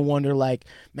starting to wonder, like,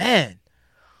 man,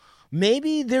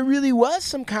 maybe there really was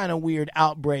some kind of weird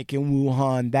outbreak in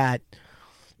Wuhan that,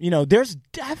 you know, there's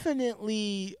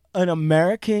definitely an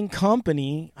American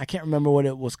company, I can't remember what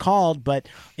it was called, but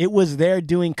it was there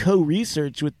doing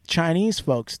co-research with Chinese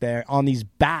folks there on these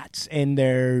bats and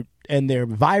their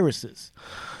viruses.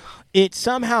 It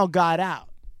somehow got out.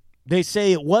 They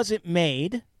say it wasn't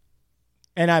made,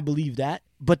 and I believe that,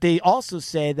 but they also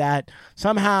say that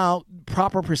somehow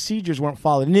proper procedures weren't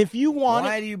followed. And if you want,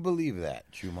 why do you believe that,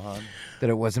 Chumahan? that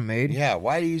it wasn't made? Yeah,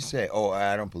 why do you say, oh,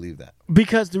 I don't believe that?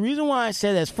 because the reason why I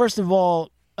say that is, first of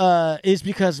all, is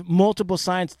because multiple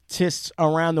scientists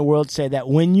around the world say that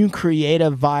when you create a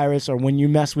virus or when you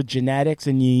mess with genetics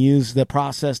and you use the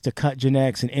process to cut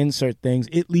genetics and insert things,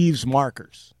 it leaves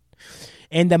markers.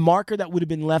 And the marker that would have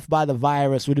been left by the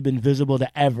virus would have been visible to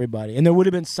everybody. And there would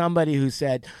have been somebody who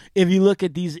said, if you look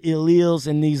at these alleles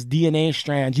and these DNA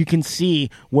strands, you can see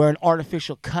where an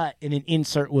artificial cut and an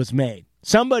insert was made.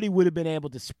 Somebody would have been able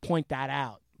to point that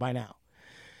out by now.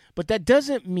 But that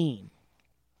doesn't mean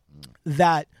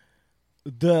that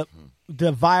the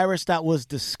virus that was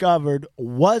discovered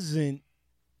wasn't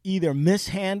either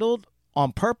mishandled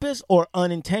on purpose or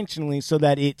unintentionally so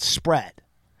that it spread.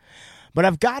 But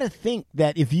I've got to think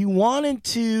that if you wanted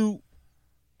to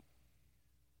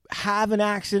have an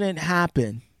accident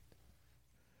happen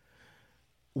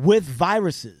with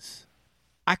viruses,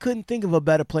 I couldn't think of a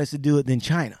better place to do it than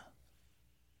China.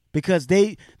 Because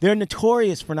they're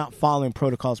notorious for not following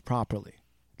protocols properly.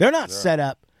 They're not set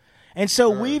up. And so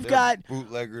we've got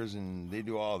bootleggers, and they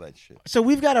do all that shit. So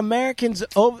we've got Americans,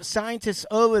 scientists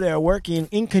over there working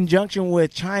in conjunction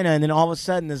with China, and then all of a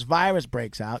sudden this virus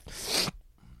breaks out.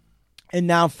 And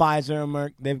now Pfizer and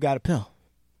Merck, they've got a pill.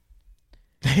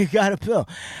 They've got a pill.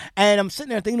 And I'm sitting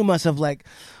there thinking to myself, like,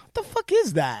 what the fuck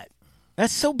is that?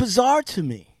 That's so bizarre to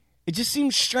me. It just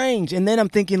seems strange. And then I'm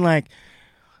thinking, like,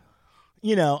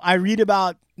 you know, I read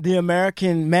about the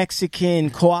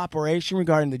American-Mexican cooperation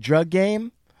regarding the drug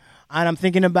game. And I'm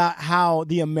thinking about how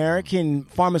the American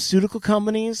pharmaceutical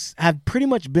companies have pretty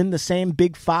much been the same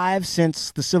big five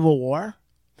since the Civil War.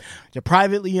 They're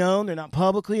privately owned. They're not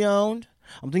publicly owned.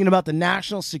 I'm thinking about the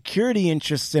national security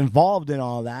interests involved in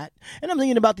all that. And I'm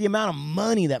thinking about the amount of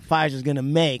money that Pfizer's going to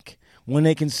make when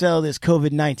they can sell this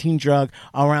COVID-19 drug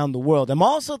around the world. I'm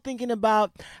also thinking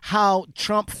about how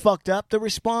Trump fucked up the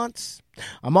response.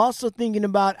 I'm also thinking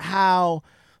about how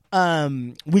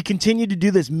we continue to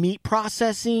do this meat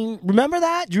processing. Remember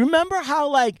that? Do you remember how,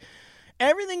 like,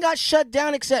 everything got shut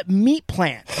down except meat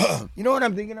plants? You know what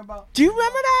I'm thinking about? Do you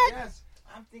remember that? Yes,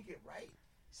 I'm thinking, right?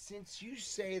 Since you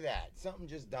say that, something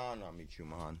just dawned on me,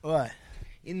 Chumahan. What?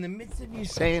 In the midst of you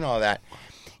saying all that,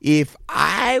 if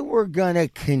I were going to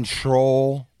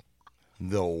control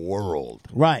the world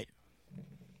Right.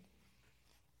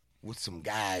 with some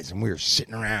guys and we were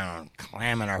sitting around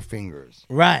clamming our fingers,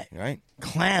 Right. right?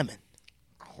 Clamming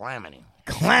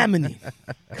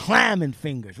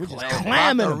fingers. We're just About to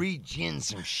clamming them. reach in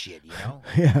some shit, you know?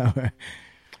 Yeah. Right.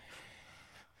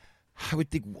 I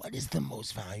would think, what is the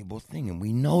most valuable thing? And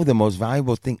we know the most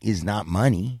valuable thing is not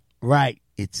money. Right.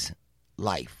 It's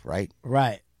life, right?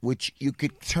 Right. Which you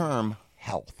could term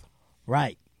health,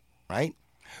 Right. right?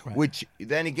 Which,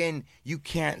 then again, you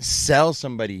can't sell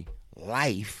somebody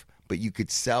life, but you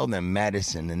could sell them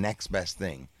medicine, the next best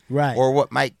thing. Right. Or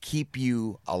what might keep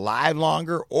you alive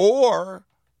longer or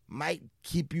might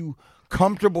keep you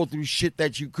comfortable through shit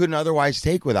that you couldn't otherwise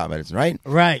take without medicine, right?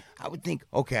 Right. I would think,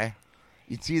 okay,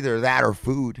 it's either that or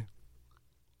food.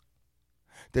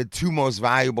 The two most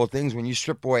valuable things when you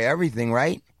strip away everything,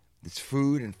 right? It's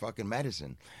food and fucking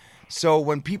medicine. So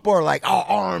when people are like, "Oh,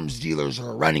 arms dealers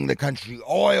are running the country,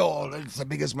 oil, it's the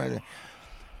biggest medicine,"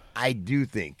 I do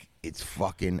think it's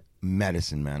fucking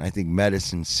medicine, man. I think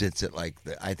medicine sits at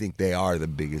I think they are the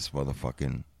biggest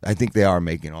motherfucking. I think they are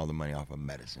making all the money off of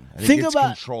medicine. I think it's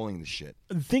controlling the shit.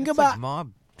 It's like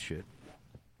mob shit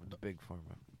with the big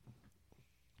pharma.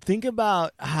 Think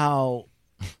about how.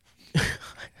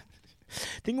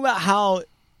 Think about how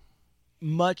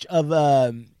much of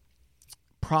a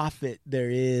profit there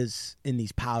is in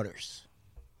these powders.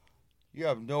 You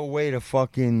have no way to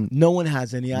fucking. No one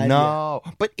has any idea. No,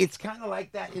 but it's kind of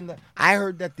like that in the. I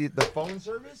heard that the phone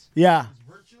service. Yeah. Is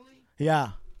virtually.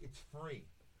 Yeah. It's free.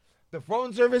 The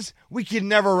phone service, we can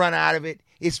never run out of it.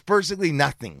 It's basically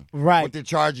nothing. Right. What they're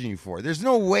charging you for. There's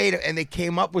no way to. And they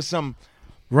came up with some.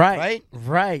 Right.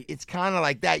 It's kind of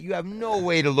like that. You have no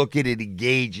way to look at it and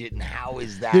gauge it. And how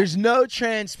is that? There's no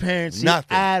transparency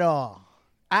at all.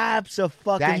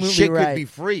 Absolutely, that shit right. could be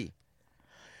free.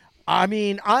 I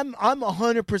mean, I'm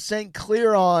 100%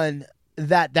 clear on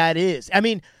that. That is. I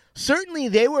mean, certainly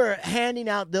they were handing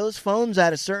out those phones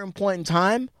at a certain point in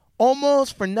time,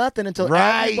 almost for nothing until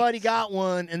everybody got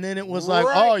one, and then it was like,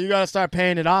 oh, you got to start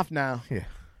paying it off now. Yeah.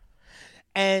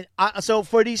 And so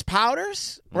for these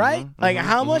powders, right?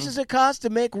 How much does it cost to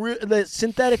make the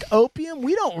synthetic opium?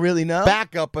 We don't really know.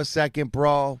 Back up a second,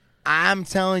 bro. I'm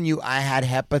telling you, I had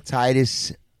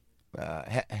hepatitis.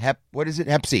 What is it?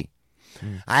 Hep C.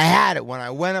 I had it when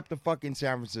I went up to fucking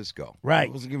San Francisco. Right.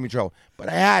 It wasn't giving me trouble, but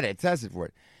I had it. Tested for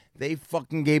it. They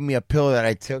fucking gave me a pill that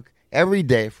I took every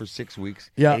day for 6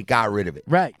 weeks. Yeah. And it got rid of it.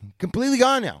 Right. Completely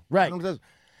gone now. Right.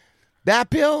 That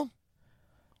pill.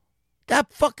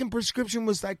 That fucking prescription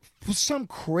was like for some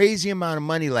crazy amount of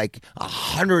money, like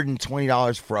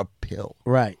 $120 for a pill.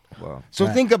 Right. Wow. So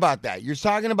think about that. You're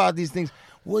talking about these things.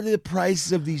 What are the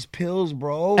prices of these pills,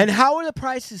 bro? And how are the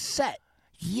prices set?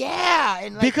 Yeah.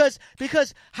 And because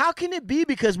how can it be?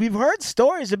 Because we've heard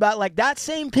stories about like that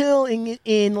same pill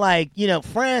in like,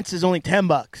 France is only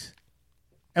 $10.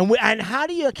 And how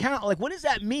do you account? Like, what does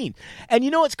that mean? And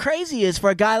you know what's crazy is for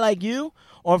a guy like you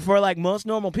or for like most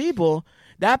normal people,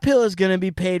 that pill is going to be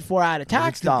paid for out of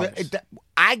tax dollars.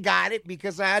 I got it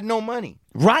because I had no money.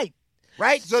 Right.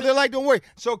 So they're like, don't worry.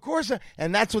 So, of course,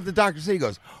 and that's what the doctor said. He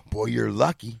goes, boy, you're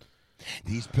lucky.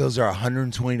 These pills are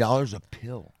 $120 a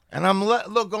pill. And I'm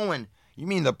going, you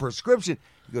mean the prescription?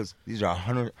 He goes, these are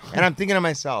 $100. And I'm thinking to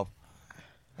myself,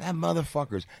 that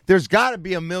motherfuckers. There's got to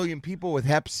be 1 million people with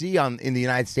Hep C in the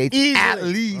United States. Easily. At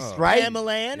least, right?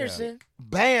 Pamela Anderson. Yeah.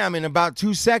 Bam, in about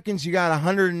 2 seconds, you got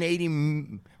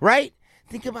 180, right?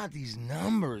 Think about these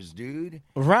numbers, dude.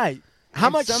 Right. How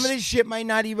much? Some of this shit might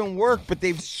not even work, but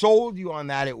they've sold you on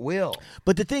that it will.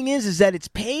 But the thing is that it's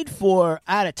paid for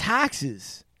out of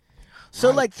taxes. So,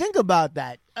 like, think about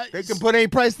that. They can put any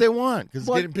price they want because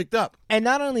it's getting picked up. And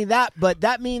not only that, but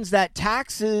that means that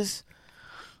taxes.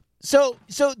 So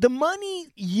the money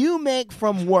you make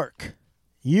from work,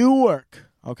 you work,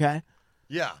 okay?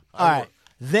 Yeah. All right.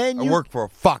 Then you work for a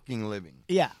fucking living.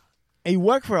 Yeah. And you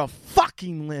work for a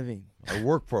fucking living. I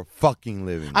work for a fucking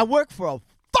living. I work for a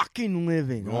fucking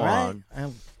living. Go all right?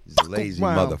 on. These lazy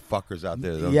motherfuckers out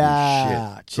there that don't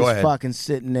do shit. Just Go ahead. fucking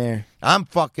sitting there. I'm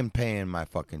fucking paying my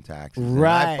fucking taxes.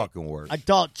 Right. And I fucking work.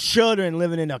 Adult children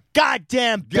living in a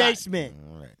goddamn basement.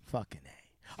 All right. Fucking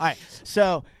A. All right.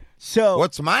 So.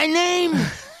 What's my name?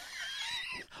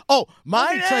 Oh, my Let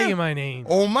name? me tell you my name.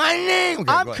 Oh, my name?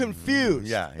 Okay, I'm confused.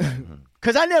 Yeah.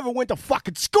 Because I never went to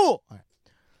fucking school. Right.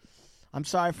 I'm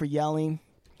sorry for yelling.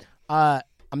 I'm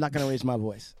not going to raise my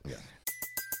voice. Yeah.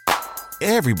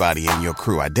 Everybody in your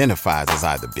crew identifies as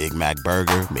either Big Mac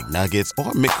Burger, McNuggets,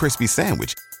 or McCrispy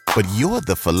Sandwich. But you're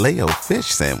the Filet-O-Fish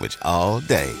Sandwich all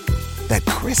day. That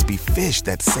crispy fish,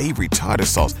 that savory tartar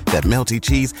sauce, that melty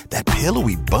cheese, that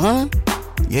pillowy bun.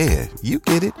 Yeah, you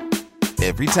get it.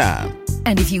 Every time.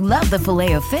 And if you love the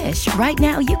Filet-O-Fish, right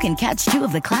now you can catch 2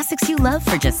 of the classics you love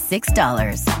for just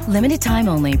 $6. Limited time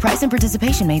only. Price and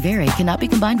participation may vary. Cannot be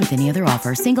combined with any other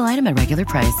offer. Single item at regular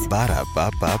price.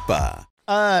 Ba-da-ba-ba-ba.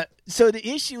 So the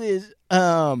issue is,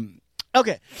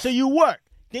 okay, so you work,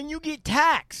 then you get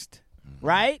taxed,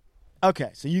 right? Okay,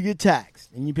 so you get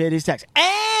taxed, and you pay this tax.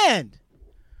 And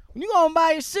when you go and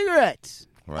buy your cigarettes,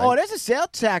 right. There's a sales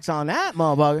tax on that,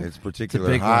 motherfucker. It's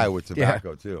particularly high with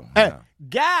tobacco, too. Hey, Yeah.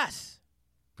 gas.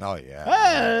 Oh,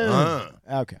 yeah.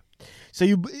 Okay. So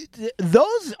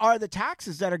those are the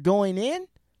taxes that are going in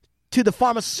to the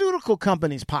pharmaceutical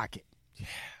company's pocket. Yeah.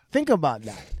 Think about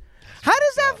that. How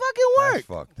does that fucking work? That's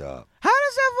fucked up. How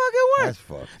does that fucking work? That's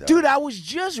fucked up. Dude, I was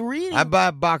just reading. I buy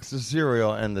a box of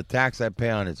cereal, and the tax I pay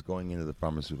on it's going into the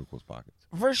pharmaceuticals' pockets.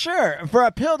 For sure. For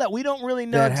a pill that we don't really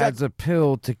know That has a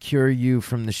pill to cure you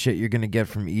from the shit you're going to get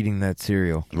from eating that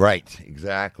cereal. Right,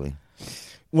 exactly.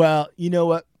 Well, you know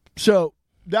what? So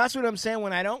that's what I'm saying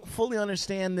when I don't fully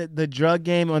understand the drug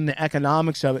game and the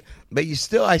economics of it. But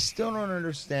I still don't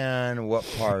understand what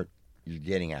part you're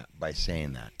getting at by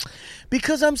saying that.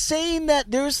 Because I'm saying that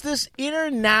there's this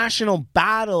international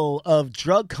battle of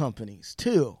drug companies,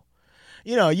 too.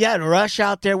 You know, you had Rush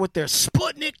out there with their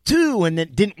Sputnik 2, and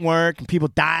it didn't work, and people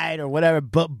died or whatever,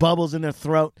 bubbles in their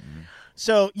throat. Mm-hmm.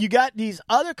 So you got these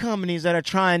other companies that are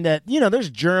trying to, there's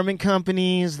German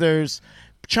companies, there's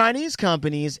Chinese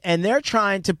companies, and they're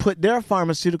trying to put their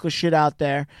pharmaceutical shit out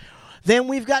there. Then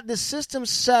we've got this system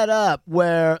set up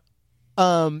where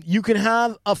you can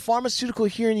have a pharmaceutical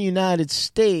here in the United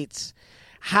States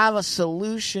have a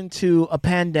solution to a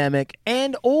pandemic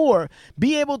and or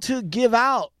be able to give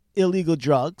out illegal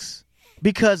drugs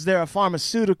because they're a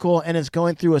pharmaceutical and it's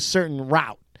going through a certain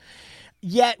route.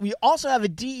 Yet we also have a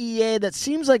DEA that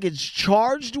seems like it's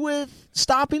charged with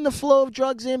stopping the flow of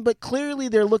drugs in, but clearly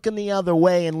they're looking the other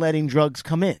way and letting drugs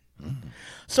come in. Mm-hmm.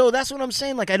 So that's what I'm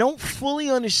saying. Like, I don't fully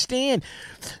understand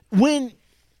when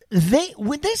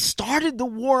they started the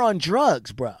war on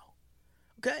drugs, bro.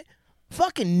 Okay?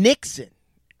 Fucking Nixon.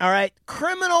 All right?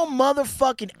 Criminal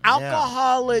motherfucking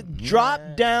alcoholic, drop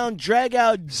down, drag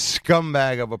out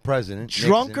scumbag of a president.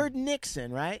 Drunkard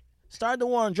Nixon, right? Started the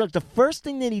war on drugs. The first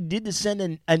thing that he did to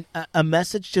send a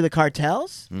message to the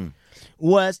cartels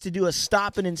was to do a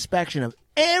stop and inspection of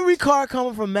every car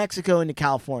coming from Mexico into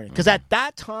California. Because at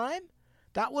that time,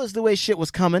 that was the way shit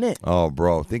was coming in. Oh,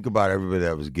 bro. Think about everybody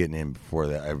that was getting in before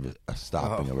that, a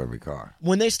stopping of every car.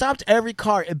 When they stopped every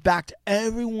car, it backed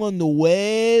everyone the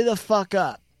way the fuck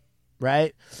up,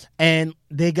 right? And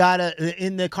they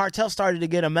the cartel started to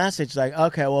get a message like,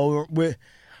 okay, well,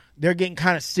 they're getting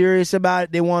kind of serious about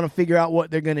it. They want to figure out what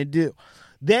they're going to do.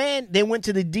 Then they went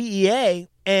to the DEA,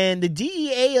 and the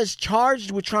DEA is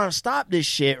charged with trying to stop this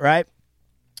shit, right?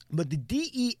 But the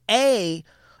DEA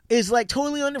is like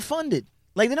totally underfunded.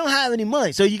 Like, they don't have any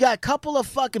money. So you got a couple of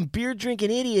fucking beer-drinking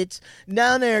idiots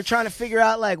down there trying to figure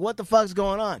out, like, what the fuck's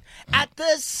going on. At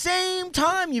the same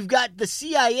time, you've got the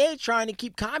CIA trying to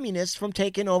keep communists from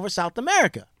taking over South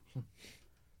America.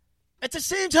 At the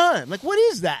same time. Like, what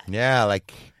is that? Yeah,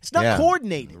 like... It's not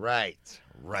coordinated. Right.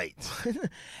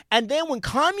 And then when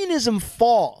communism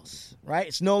falls, right,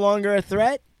 it's no longer a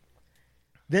threat,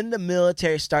 then the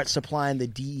military starts supplying the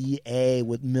DEA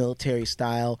with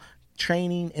military-style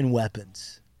training and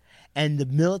weapons. And the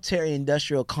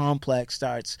military-industrial complex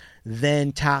starts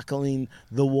then tackling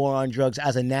the war on drugs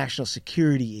as a national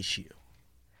security issue.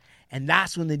 And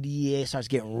that's when the DEA starts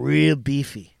getting real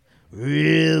beefy.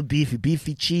 Real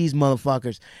beefy cheese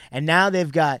motherfuckers. And now they've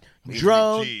got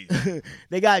drones.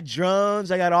 They got drones.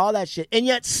 They got all that shit. And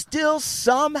yet still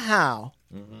somehow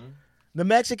the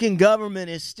Mexican government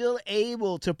is still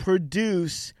able to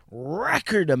produce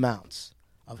record amounts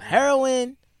of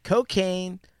heroin,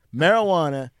 cocaine,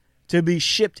 marijuana to be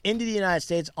shipped into the United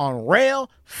States on rail,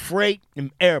 freight,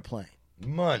 and airplane.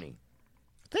 Money.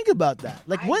 Think about that.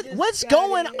 Like, what's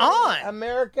going on?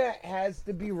 America has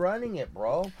to be running it,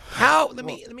 bro. How? Let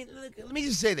me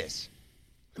just say this.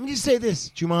 Let me just say this,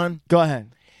 Juman. Go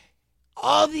ahead.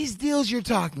 All these deals you're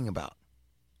talking about,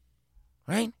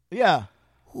 right? Yeah.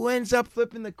 Who ends up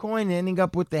flipping the coin and ending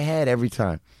up with the head every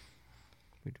time?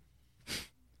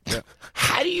 Yeah.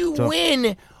 How do you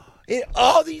win?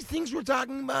 All these things we're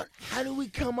talking about, how do we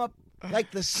come up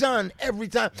like the sun every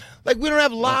time? Like, we don't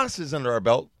have losses under our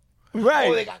belt.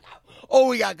 Right. We got.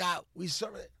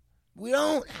 We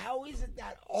don't. How is it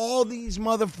that all these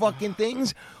motherfucking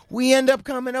things, we end up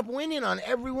coming up winning on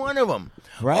every one of them?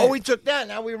 Right. Oh, we took that.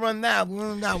 Now we run that.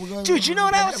 Dude, you know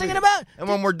what I was thinking about? And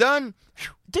when we're done,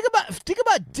 think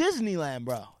about Disneyland,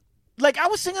 bro. Like, I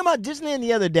was thinking about Disneyland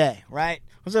the other day, right?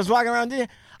 As I was walking around there,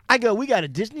 I go, we got a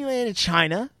Disneyland in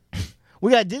China.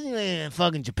 We got Disneyland in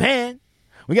fucking Japan.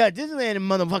 We got Disneyland in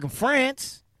motherfucking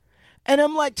France. And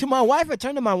I'm like, to my wife, I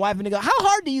turned to my wife and I go, how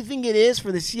hard do you think it is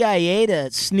for the CIA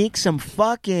to sneak some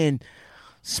fucking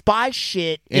spy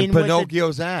shit in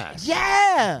Pinocchio's ass?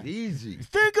 Yeah. Easy.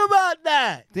 Think about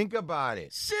that. Think about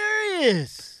it.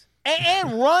 Serious.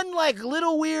 And run like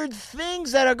little weird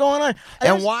things that are going on.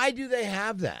 And why do they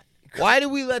have that? Why do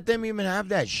we let them even have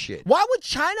that shit? Why would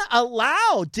China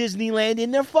allow Disneyland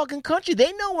in their fucking country?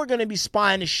 They know we're going to be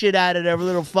spying the shit out of their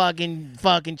little fucking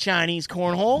Chinese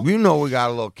cornhole. You know we got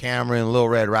a little camera and a little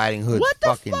Red Riding Hood. What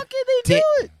the fuck are they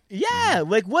doing? Yeah,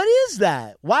 like, what is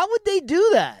that? Why would they do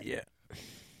that? Yeah.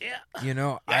 You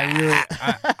know,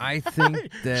 I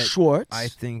think that Schwartz. I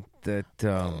think that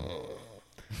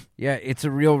Yeah, it's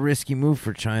a real risky move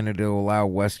for China to allow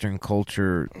Western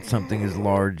culture, something as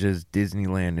large as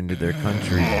Disneyland, into their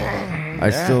country. I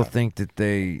still think that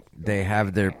they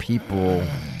have their people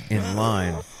in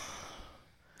line.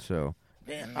 So,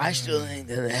 Man, I still think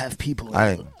that they have people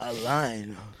in a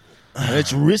line.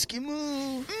 It's a risky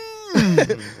move.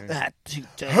 I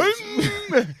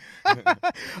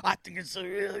think it's a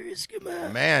really risky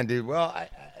move. Man, dude. Well, I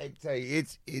tell you,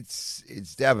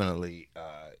 it's definitely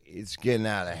it's getting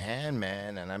out of hand,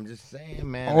 man. And I'm just saying,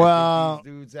 man. Well, I think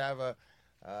these dudes have a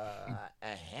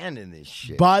hand in this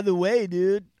shit. By the way,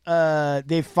 dude,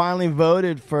 they finally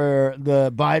voted for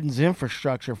the Biden's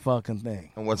infrastructure fucking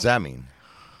thing. And what's that mean?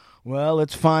 Well,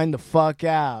 let's find the fuck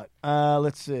out.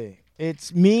 Let's see.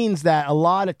 It means that a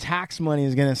lot of tax money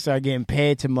is going to start getting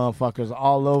paid to motherfuckers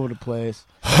all over the place.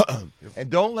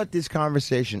 And don't let this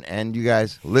conversation end, you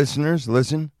guys. Listeners,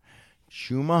 listen.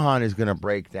 Schumahan is going to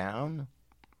break down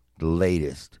the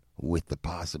latest with the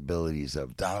possibilities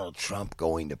of Donald Trump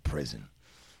going to prison.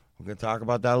 We're going to talk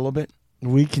about that a little bit.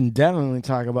 We can definitely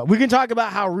talk about. We can talk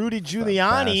about how Rudy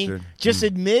Giuliani just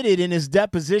admitted in his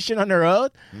deposition under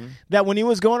oath that when he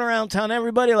was going around telling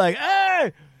everybody like,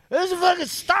 "Hey, this is fucking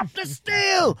stop the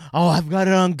steal." Oh, I've got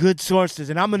it on good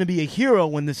sources, and I'm going to be a hero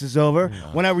when this is over.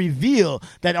 When I reveal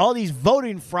that all these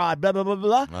voting fraud, blah blah blah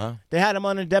blah. They had him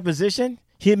on a deposition.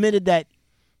 He admitted that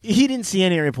he didn't see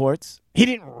any reports. He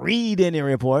didn't read any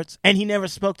reports, and he never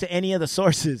spoke to any of the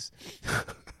sources.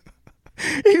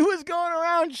 He was going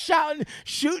around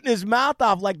shooting his mouth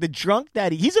off like the drunk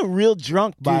daddy. He's a real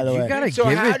drunk, by the way. You gotta give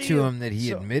it to him that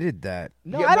he admitted that.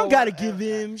 No, I don't gotta give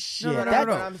him shit. No. What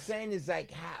I'm saying is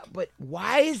like, but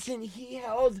why isn't he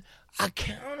held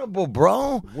accountable,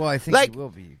 bro? Well, I think he will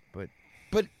be, but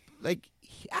like,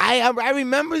 I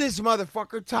remember this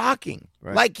motherfucker talking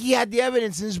like he had the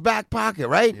evidence in his back pocket,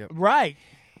 right? Yep. Right.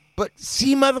 But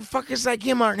see, motherfuckers like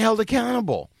him aren't held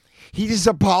accountable. He just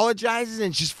apologizes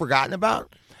and it's just forgotten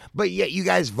about. But yet you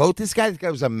guys vote this guy. This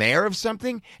guy was a mayor of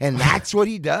something, and that's what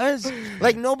he does?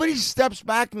 Like, nobody steps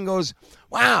back and goes,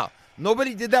 wow,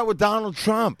 nobody did that with Donald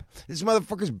Trump. This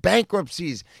motherfucker's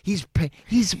bankruptcies. He's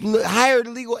hired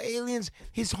illegal aliens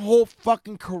his whole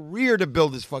fucking career to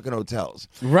build his fucking hotels.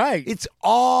 Right. It's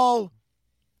all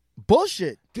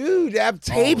bullshit. Dude, I have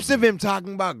tapes of him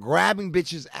talking about grabbing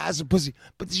bitches as a pussy.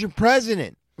 But this is your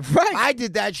president. Right. I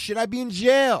did that shit, I'd be in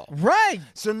jail. Right.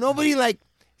 So nobody, like,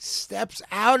 steps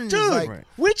out and is like,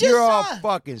 we just you're saw, all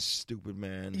fucking stupid,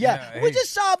 man. Yeah, we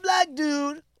just saw a black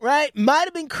dude, right? Might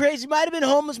have been crazy, might have been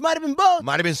homeless, might have been both.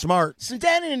 Might have been smart.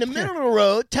 Standing in the middle of the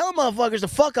road, telling motherfuckers to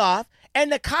fuck off,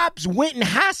 and the cops went and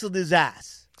hassled his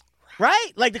ass.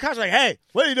 Right? Like, the cops were like, hey,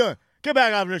 what are you doing? Get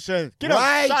back off this shit. Get off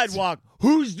the sidewalk.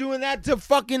 Who's doing that to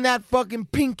that fucking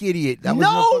pink idiot? That was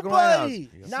nobody.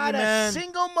 Not See, a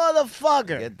single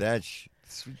motherfucker. Get that shit.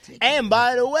 It's ridiculous. And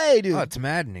by the way, dude. Oh, it's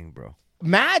maddening, bro.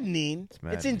 Maddening?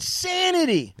 It's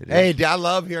insanity. Hey, I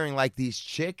love hearing, like, these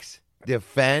chicks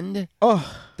defend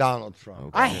Donald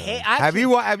Trump. I hate. Have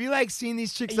you like seen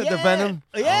these chicks that defend him?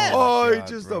 Yeah. Oh, he's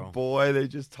just a boy. They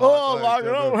just talk.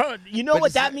 You know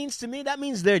what that means to me? That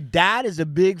means their dad is a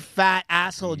big fat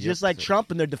asshole, just like Trump,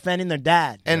 and they're defending their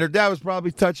dad. And their dad was probably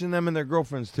touching them and their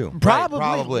girlfriends too. Probably.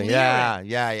 Right, probably.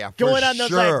 Yeah. Going on those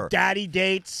like daddy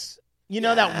dates. You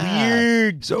know, that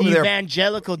weird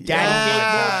evangelical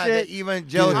daddy date bullshit? The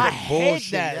evangelical I bullshit.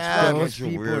 hate that. Yeah, Those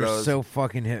people are so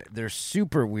fucking they're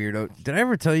super weirdo. Did I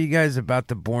ever tell you guys about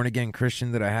the born-again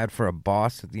Christian that I had for a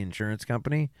boss at the insurance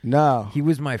company? No. He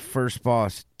was my first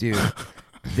boss, dude.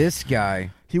 This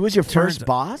guy. He was your first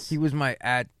boss? He was my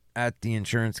at the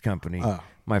insurance company.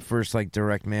 My first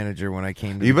direct manager when I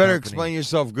came to You the better company. explain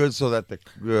yourself good so that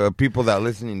the people that are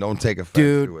listening don't take offense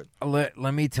to it.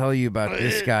 Let me tell you about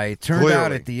this guy. It turned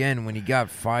out at the end when he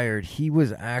got fired, he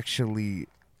was actually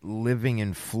living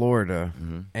in Florida,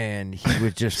 and he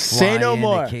would just fly in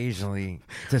occasionally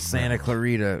to Santa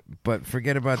Clarita. But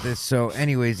forget about this. So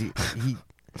anyways, he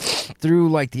through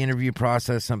the interview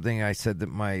process, something I said that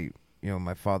my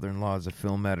father-in-law is a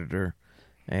film editor.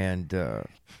 And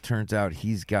turns out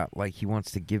he's got he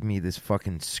wants to give me this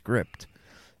fucking script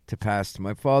to pass to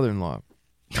my father-in-law.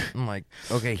 I'm like,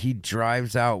 okay. He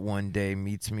drives out one day,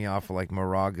 meets me off of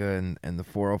Moraga and the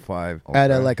 405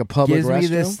 at a public gives restroom? me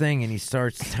this thing, and he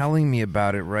starts telling me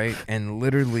about it, right? And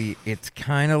literally, it's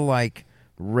kind of like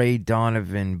Ray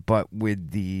Donovan, but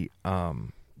with the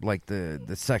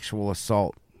the sexual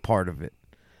assault part of it.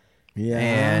 Yeah.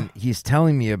 And he's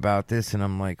telling me about this, and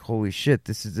I'm like, holy shit,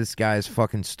 this is this guy's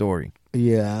fucking story.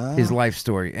 Yeah. His life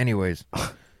story. Anyways,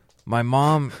 my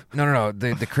mom, no.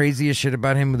 The craziest shit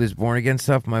about him with his born-again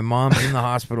stuff, my mom's in the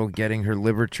hospital getting her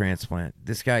liver transplant.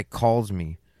 This guy calls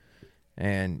me,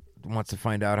 and wants to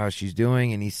find out how she's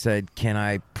doing. And he said, "Can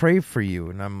I pray for you?"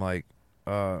 And I'm like,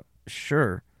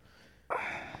 sure.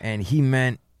 And he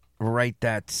meant right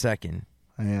that second.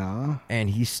 Yeah.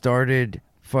 And he started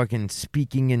fucking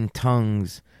speaking in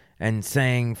tongues and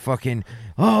saying fucking,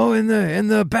 "Oh, in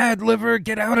the bad liver,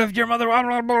 get out of your mother."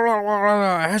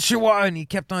 And he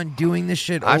kept on doing this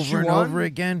shit over and over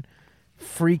again.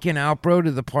 Freaking out, bro,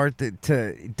 to the part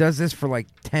that does this for like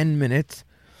 10 minutes.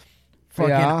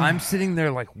 Fucking, I'm sitting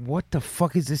there like, what the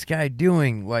fuck is this guy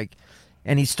doing? Like,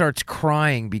 and he starts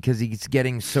crying because he's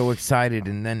getting so excited,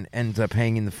 and then ends up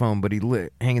hanging the phone. But he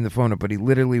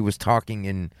literally was talking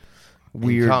in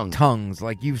weird tongues.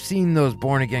 Like, you've seen those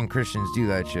born again Christians do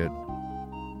that shit.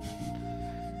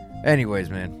 Anyways,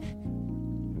 man,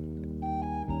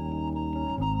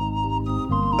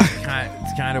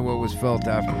 it's kind of what was felt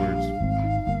afterwards.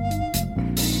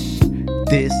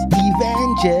 This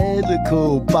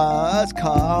evangelical boss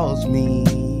calls me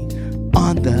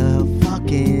on the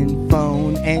fucking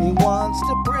phone, and he wants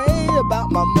to pray about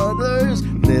my mother's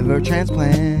liver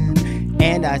transplant.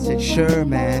 And I said, sure,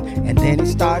 man. And then he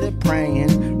started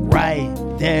praying right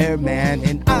there, man.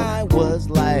 And I was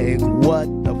like, what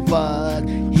the fuck?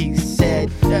 He said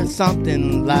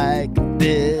something like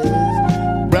this.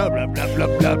 Blah, blah, blah, blah,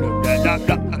 blah, blah, blah,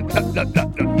 blah, blah, blah,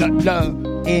 blah, blah.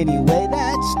 Anyway,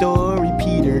 that story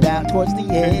petered out towards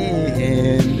the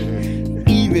end.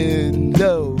 Even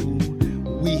though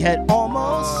we had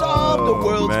almost solved the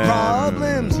world's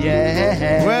problems,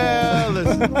 yeah. Well,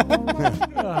 listen.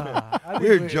 We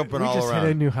were jumping all around. We just hit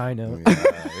a new high note.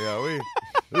 Yeah,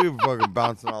 we were fucking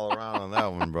bouncing all around on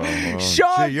that one, bro.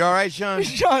 Sean, you all right, Sean?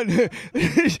 Sean,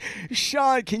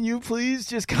 can you please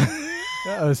just come?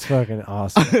 That was fucking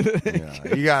awesome.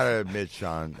 Yeah, you gotta admit,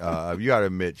 Sean. You gotta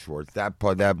admit, Schwartz. That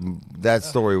part, that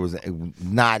story was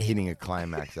not hitting a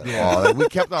climax at all. Like, we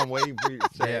kept on waiting for you to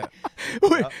say it.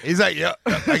 He's like, "Yeah,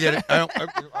 I get it."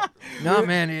 No,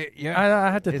 man.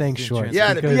 I had to thank Schwartz. You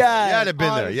had to have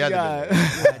been there. You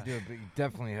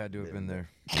definitely had to have been there.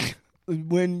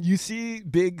 When you see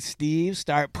Big Steve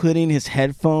start putting his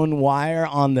headphone wire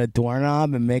on the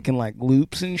doorknob and making like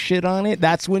loops and shit on it,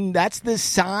 that's the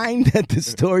sign that the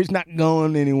story's not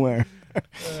going anywhere.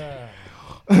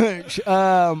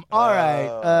 All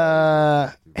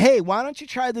right. Hey, why don't you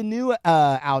try the new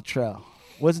outro?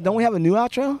 Don't we have a new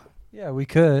outro? Yeah, we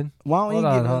could. Why don't hold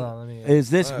on. Let me. Is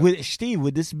this Steve?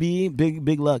 Would this be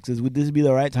Big Lux? Would this be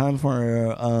the right time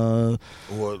for?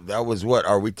 Well, that was what.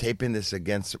 Are we taping this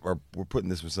against? Or we're putting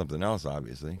this with something else,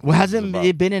 obviously. Well, hasn't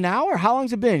it been an hour? How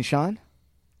long's it been, Sean?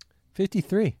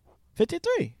 53.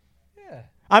 53. Yeah.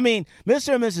 I mean,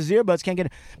 Mr. and Mrs. Earbuds can't get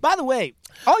it. By the way,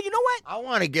 you know what? I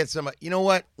want to get some. You know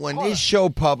what? When this show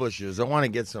publishes, I want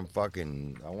to get some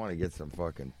fucking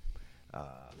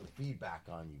feedback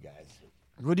on you guys.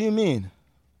 What do you mean?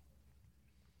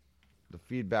 The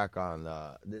feedback on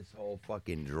this whole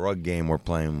fucking drug game we're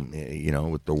playing,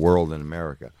 with the world in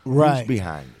America. Right. Who's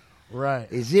behind it? Right.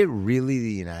 Is it really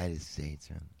the United States?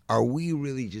 Man? Are we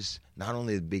really just not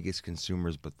only the biggest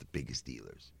consumers, but the biggest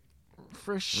dealers?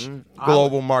 For sure.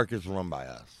 Global markets run by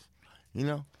us.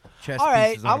 All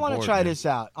right. I want to try this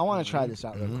out. I want to try this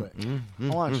out real quick.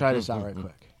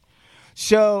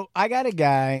 So I got a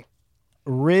guy.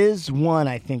 Riz1,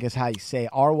 I think is how you say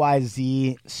it.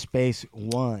 RYZ space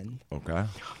 1. Okay.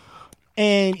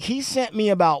 And he sent me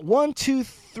about 1, 2,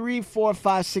 3, 4,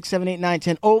 5, 6, 7, 8, 9,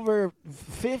 10, over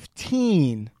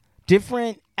 15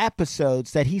 different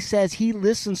episodes that he says he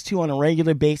listens to on a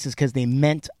regular basis because they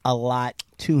meant a lot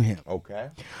to him.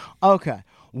 Okay.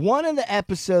 One of the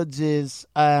episodes is,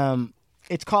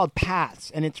 it's called Paths,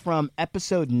 and it's from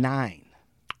episode 9,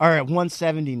 or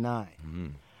 179. Mm-hmm.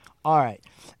 All right.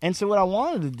 And so what I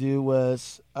wanted to do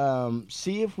was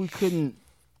see if we couldn't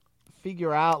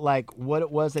figure out like what it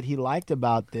was that he liked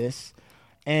about this.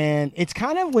 And it's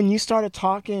kind of when you started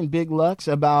talking, Big Lux,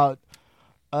 about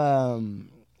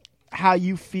how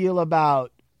you feel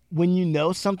about when you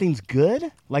know something's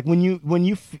good, like when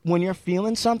you're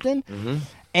feeling something. Mm-hmm.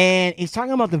 And he's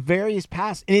talking about the various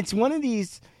paths. And it's one of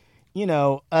these,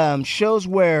 shows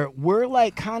where we're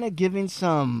like kind of giving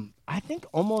some, I think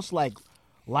almost like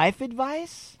life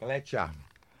advice? Clecha.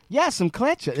 Yeah, some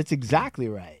clecha. That's exactly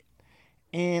right.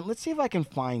 And let's see if I can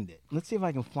find it. Let's see if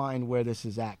I can find where this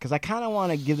is at. Because I kind of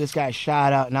want to give this guy a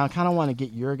shout out, and I kind of want to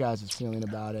get your guys' feeling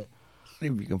about it. See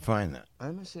if you can find that.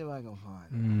 Let me see if I can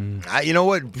find it. You know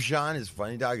what, Sean, is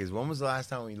funny, dog, is when was the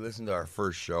last time we listened to our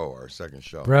first show, our second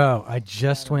show? Bro, I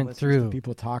just went through.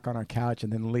 People talk on our couch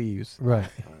and then leaves. Right.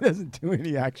 Doesn't do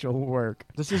any actual work.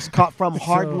 This is caught from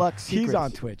Hard Luck Secrets. He's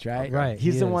on Twitch, right? Right,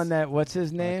 He's he the is. one that, what's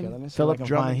his name? Okay, let me see Philip if I can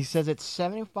Drummond. find it. He says it's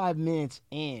 75 minutes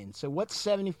in. So what's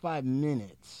 75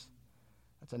 minutes?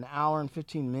 That's an hour and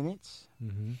 15 minutes.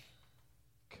 Mm-hmm.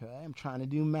 Okay, I'm trying to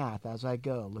do math as I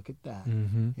go. Look at that.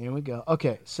 Mm-hmm. Here we go.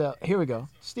 Okay, so here we go.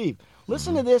 Steve,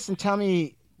 listen to this and tell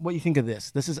me what you think of this.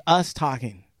 This is us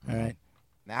talking, all right?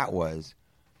 That was...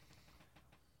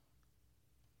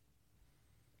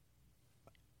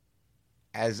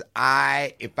 If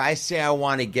I say I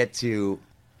want to get to...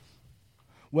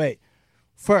 Wait,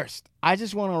 first, I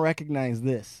just want to recognize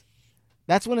this.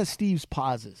 That's one of Steve's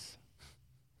pauses.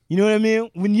 You know what I mean?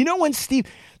 When Steve,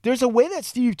 there's a way that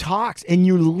Steve talks and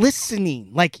you're listening.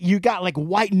 Like you got like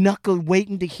white knuckle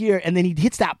waiting to hear, and then he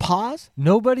hits that pause.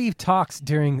 Nobody talks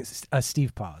during a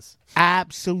Steve pause.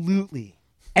 Absolutely.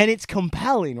 And it's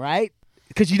compelling, right?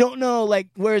 Because you don't know, like,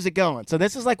 where is it going? So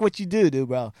this is like what you do,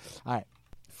 bro. All right.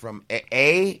 From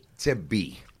A to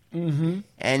B. Mm-hmm.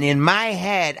 And in my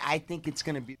head, I think it's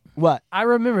going to be... What? I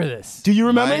remember this. Do you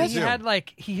remember Mine this?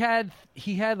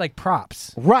 He had like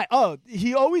props. Right. Oh,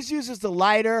 he always uses the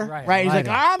lighter. Right. He's like,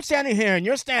 I'm standing here and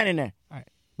you're standing there. All right.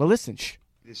 But listen.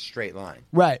 This straight line.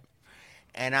 Right.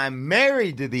 And I'm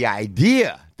married to the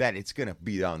idea that it's going to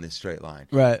be down this straight line.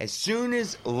 Right. As soon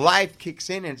as life kicks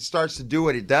in and it starts to do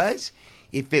what it does,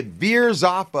 if it veers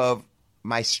off of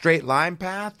my straight line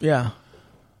path, yeah,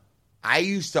 I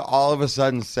used to all of a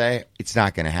sudden say, it's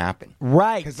not going to happen.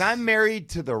 Right. Because I'm married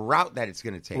to the route that it's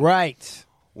going to take. Right.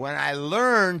 When I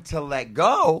learn to let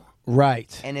go,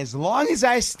 right, and as long as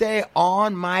I stay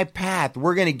on my path,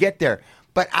 we're going to get there.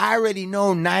 But I already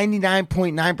know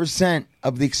 99.9%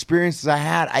 of the experiences I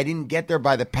had, I didn't get there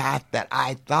by the path that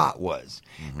I thought was.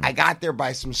 Mm-hmm. I got there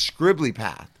by some scribbly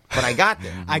path, but I got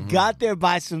there. I got there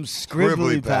by some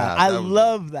scribbly path. I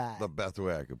love that. The best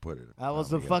way I could put it. That was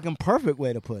the fucking perfect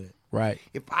way to put it. Right.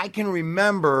 If I can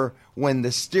remember when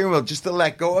the steering wheel, just to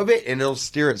let go of it and it'll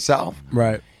steer itself.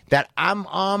 Right. That I'm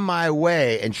on my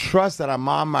way and trust that I'm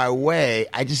on my way.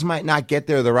 I just might not get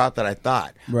there the route that I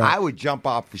thought. Right. I would jump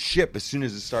off the ship as soon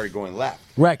as it started going left.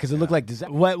 Right, because it looked like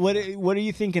disaster. What are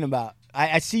you thinking about?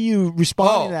 I see you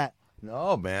responding to that.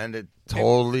 No, man, it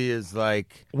totally is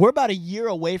like... We're about a year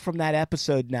away from that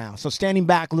episode now. So standing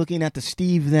back, looking at the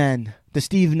Steve then, the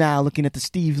Steve now, looking at the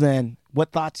Steve then,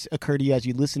 what thoughts occur to you as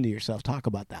you listen to yourself talk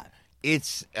about that?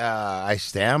 It's, I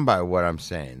stand by what I'm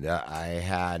saying. I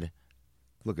had,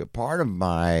 look at part of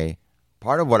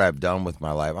what I've done with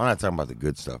my life, I'm not talking about the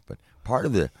good stuff, but part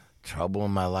of the trouble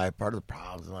in my life, part of the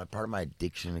problems in my life, part of my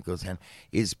addiction that goes hand,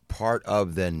 is part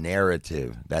of the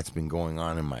narrative that's been going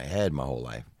on in my head my whole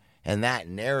life. And that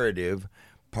narrative,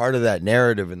 part of that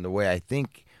narrative and the way I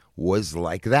think was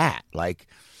like that. Like,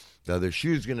 the other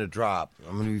shoe's going to drop,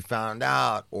 I'm going to be found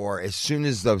out, or as soon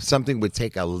as something would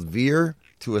take a veer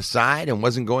to a side and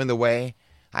wasn't going the way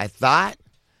I thought,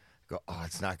 go, oh,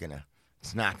 it's not going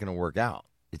to work out.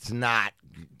 It's not,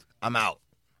 I'm out.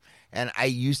 And I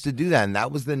used to do that, and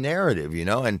that was the narrative,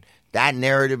 and that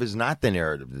narrative is not the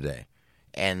narrative today.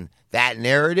 And that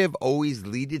narrative always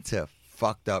leaded to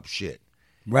fucked up shit.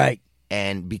 Right.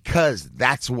 And because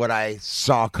that's what I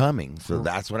saw coming, so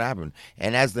that's what happened.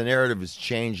 And as the narrative has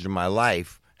changed in my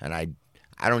life, and I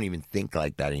don't even think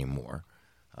like that anymore,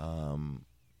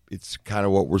 it's kind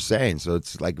of what we're saying. So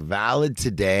it's like valid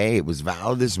today. It was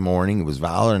valid this morning. It was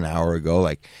valid an hour ago.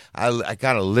 Like I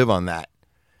kind of live on that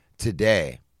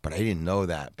today, but I didn't know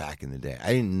that back in the day.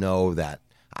 I didn't know that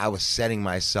I was setting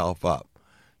myself up.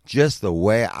 Just the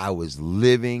way I was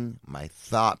living, my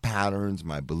thought patterns,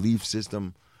 my belief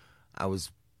system, I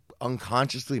was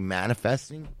unconsciously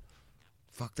manifesting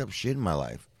fucked up shit in my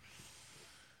life.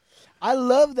 I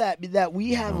love that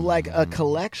we have like a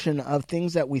collection of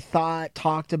things that we thought,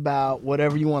 talked about,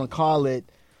 whatever you want to call it,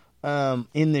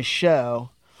 in the show.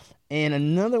 And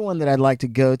another one that I'd like to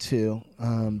go to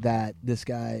that this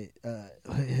guy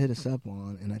hit us up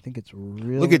on, and I think it's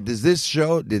real. Look at has this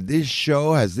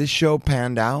show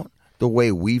panned out the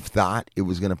way we've thought it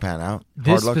was going to pan out? This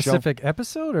Hard Luck specific show?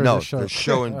 episode or no, the show? The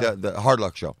show and the Hard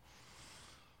Luck show.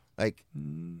 Like,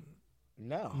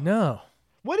 no.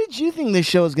 What did you think this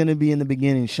show was going to be in the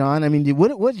beginning, Sean? I mean,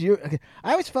 what's your?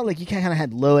 I always felt like you kind of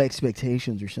had low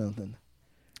expectations or something.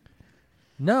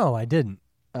 No, I didn't.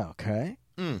 Okay.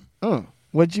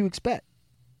 What did you expect?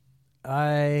 So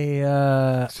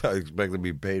I expect to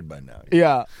be paid by now.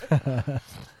 Yeah.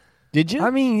 Did you?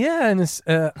 I mean, yeah, and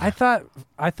I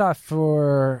thought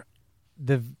for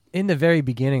the in the very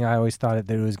beginning, I always thought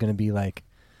that it was going to be like,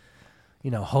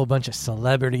 a whole bunch of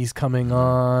celebrities coming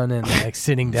on and like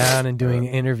sitting down and doing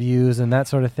interviews and that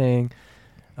sort of thing.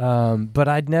 But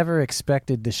I'd never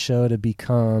expected the show to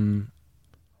become.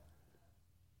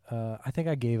 I think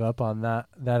I gave up on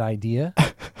that idea.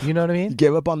 You know what I mean? You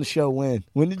gave up on the show when?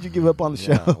 When did you give up on the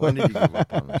show? When did you give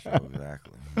up on the show?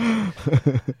 Exactly.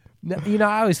 No,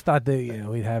 I always thought that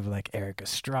we'd have like Eric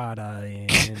Estrada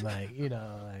and like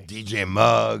DJ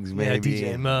Muggs, maybe.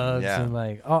 DJ Muggs and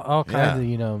like all kinds of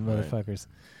motherfuckers.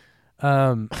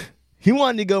 He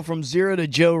wanted to go from 0 to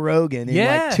Joe Rogan in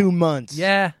like 2 months.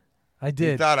 Yeah, I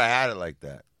did. You thought I had it like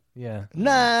that. Yeah.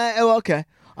 Nah. Oh, okay.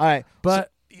 All right.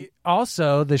 But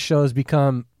also, the show has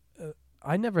become.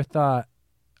 I never thought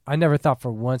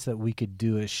for once that we could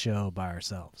do a show by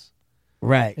ourselves.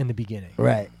 Right. In the beginning.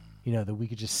 Right. That we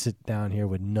could just sit down here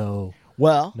with no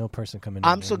person coming in.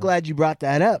 I'm so glad you brought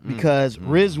that up because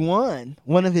Rizwan,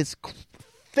 one of his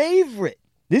favorite,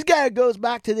 this guy goes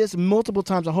back to this multiple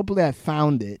times, and hopefully I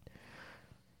found it.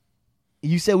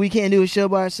 You said we can't do a show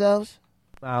by ourselves?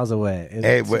 Miles away.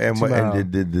 Hey,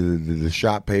 and did the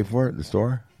shop pay for it, the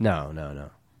store? No.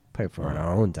 Pay for it on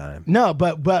our own time. No,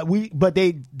 but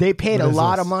they paid a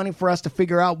lot of money for us to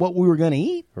figure out what we were going to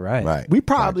eat. Right. We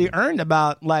probably earned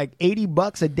about like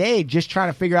 $80 a day just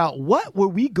trying to figure out what were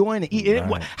we going to eat.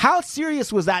 Right. How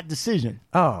serious was that decision?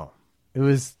 Oh, it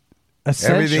was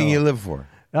essential. Everything you live for.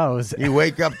 Oh, it was, you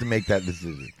wake up to make that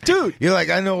decision, dude. You're like,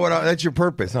 I know that's your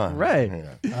purpose, huh? Right.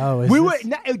 Yeah. Oh,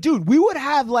 we would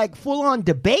have like full on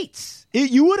debates.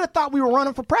 You would have thought we were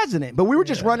running for president, but we were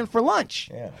just running for lunch.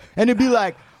 Yeah. And it'd be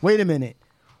like, wait a minute.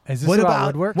 Is this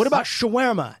about Woodworks? What about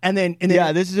shawarma? And then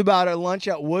this is about our lunch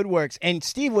at Woodworks. And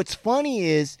Steve, what's funny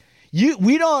is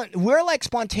we're like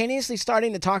spontaneously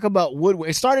starting to talk about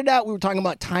Woodworks. It started out we were talking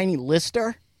about Tiny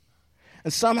Lister,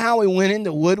 and somehow we went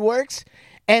into Woodworks.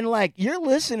 And like you're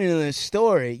listening to this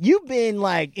story, you've been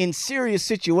like in serious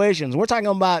situations. We're talking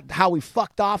about how we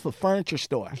fucked off a furniture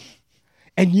store.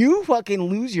 And you fucking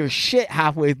lose your shit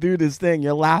halfway through this thing.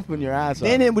 You're laughing your ass off.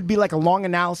 Then it would be like a long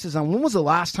analysis on when was the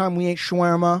last time we ate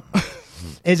shawarma?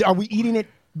 Are we eating it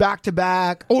back to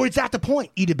back? Or it's at the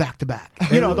point, eat it back to back.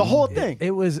 The whole thing.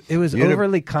 It was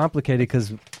overly complicated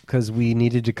because we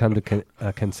needed to come to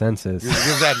a consensus.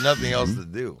 Because they had nothing else to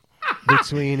do.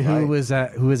 Between who was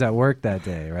at work that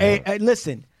day, right? Hey,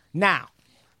 listen, now.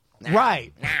 We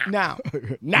had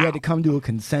to come to a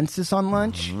consensus on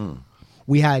lunch. Mm-hmm.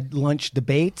 We had lunch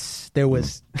debates. There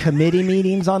was committee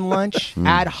meetings on lunch,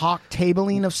 ad hoc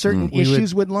tabling of certain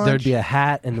issues with lunch. There'd be a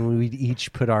hat, and we'd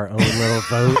each put our own little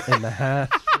vote in the hat.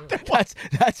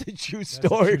 That's a true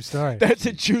story. That's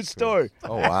a true story.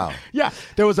 Oh, wow. Yeah.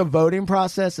 There was a voting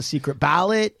process, a secret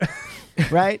ballot,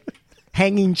 right?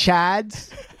 Hanging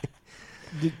chads.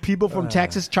 The people from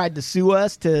Texas tried to sue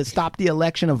us to stop the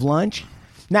election of lunch.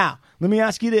 Now, let me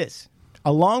ask you this.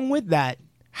 Along with that,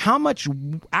 how much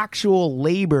actual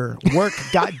labor work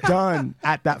got done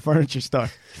at that furniture store?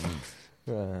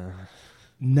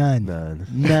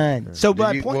 None. So,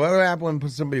 what would happen when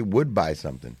somebody would buy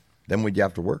something? Then would you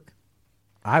have to work?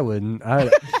 I wouldn't.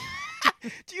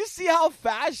 Do you see how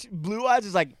fast Blue Eyes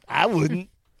is like, I wouldn't.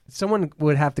 Someone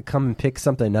would have to come and pick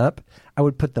something up. I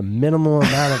would put the minimal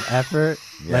amount of effort,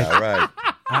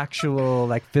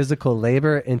 actual physical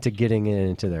labor into getting it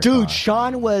into their car.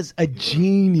 Sean was a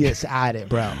genius at it,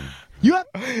 bro. You have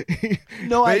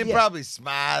no idea. He'd probably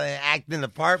smile and acting the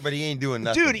part, but he ain't doing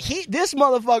nothing. Dude, this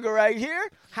motherfucker right here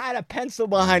had a pencil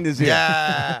behind his ear.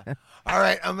 Yeah. All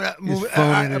right, I'm gonna move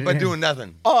it, but doing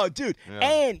nothing. Oh, dude,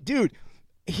 and dude,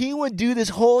 he would do this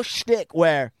whole shtick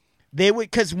where. They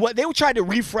would try to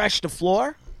refresh the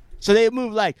floor, so they would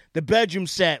move like the bedroom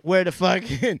set where the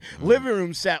fucking living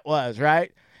room set was,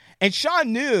 right? And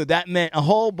Sean knew that meant a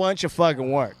whole bunch of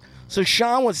fucking work. So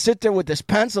Sean would sit there with this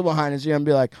pencil behind his ear and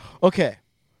be like, "Okay,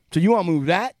 so you want to move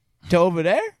that to over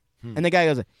there?" And the guy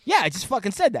goes, "Yeah, I just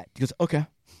fucking said that." He goes, "Okay,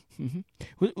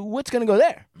 what's gonna go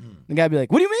there?" The guy would be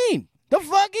like, "What do you mean? The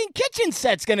fucking kitchen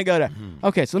set's gonna go there."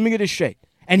 Okay, so let me get this straight.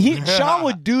 And Sean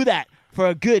would do that for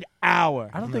a good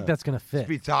hour. I don't think that's going to fit. Just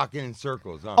be talking in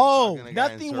circles. Huh? Oh,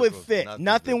 nothing would fit.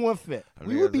 Nothing would fit.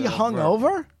 We would be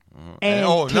hungover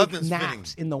and take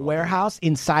naps in the warehouse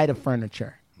inside of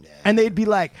furniture. Yeah. And they'd be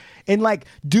like,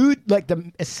 dude, like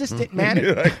the assistant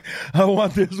manager. Like, I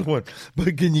want this one,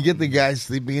 but can you get the guy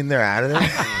sleeping in there out of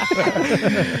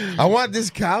there? I want this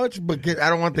couch, but I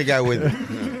don't want the guy with it.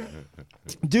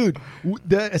 Dude,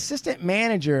 the assistant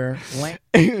manager,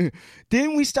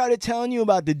 didn't we started telling you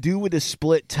about the dude with the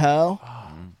split toe?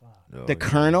 The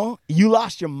colonel? You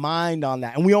lost your mind on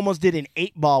that. And we almost did an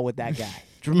 8-ball with that guy.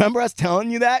 Remember us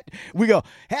telling you that? We go,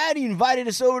 hey, he invited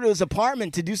us over to his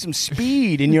apartment to do some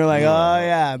speed. And you're like, oh,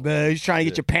 yeah, but he's trying to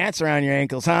get your pants around your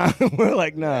ankles, huh? We're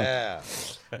like, no.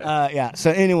 Yeah.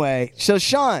 So anyway, so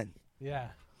Sean. Yeah.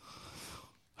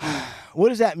 What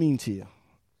does that mean to you?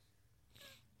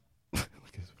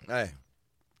 Hey.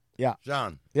 Yeah.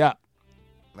 John. Yeah.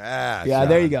 Ah, yeah, John.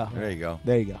 there you go. There you go.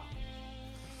 There you go.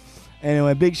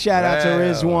 Anyway, big shout out to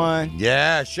Rizwan.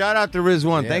 Yeah, shout out to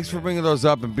Rizwan. Thanks for bringing those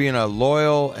up and being a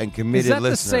loyal and committed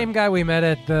listener. Is that the same guy we met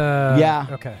at the... Yeah.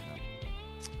 Okay.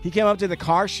 He came up to the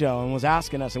car show and was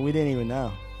asking us, and we didn't even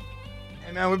know.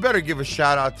 Hey, man, we better give a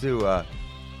shout out to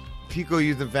Pico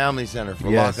Youth and Family Center for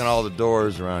locking all the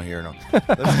doors around here. No.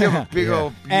 Let's give a big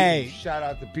old shout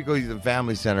out to Pico Youth and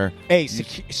Family Center. Hey,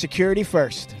 security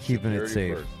first. Keeping it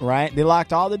safe. First. Right? They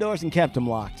locked all the doors and kept them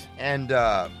locked. And,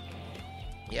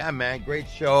 yeah, man, great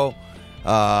show.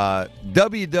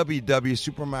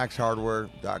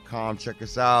 www.supermaxhardware.com. Check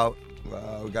us out.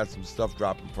 We got some stuff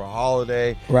dropping for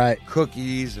holiday. Right.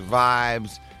 Cookies,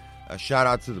 vibes. Shout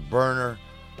out to the burner.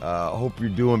 Hope you're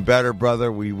doing better,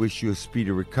 brother. We wish you a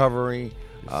speedy recovery.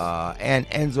 And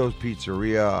Enzo's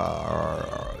Pizzeria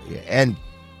and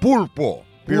Pulpo.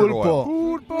 Beard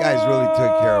oil. Guys really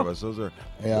took care of us. Those are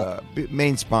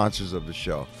main sponsors of the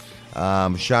show.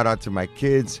 Shout out to my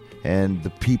kids and the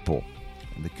people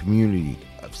and the community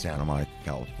of Santa Monica,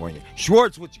 California.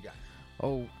 Schwartz, what you got?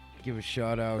 Oh, give a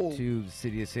shout out to the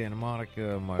city of Santa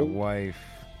Monica, my wife,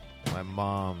 my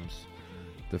moms,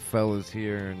 the fellas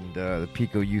here, and the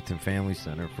Pico Youth and Family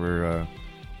Center for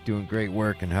doing great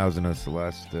work and housing us the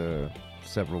last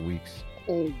several weeks.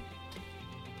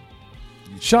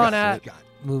 Sean at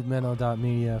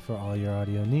movemental.media for all your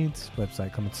audio needs.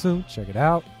 Website coming soon. Check it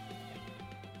out.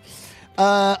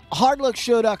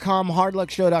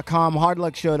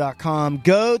 hardluckshow.com.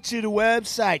 Go to the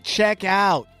website. Check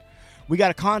out. We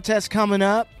got a contest coming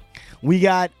up. We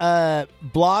got a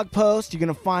blog post. You're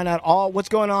going to find out all what's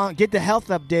going on. Get the health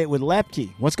update with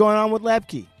Lepke. What's going on with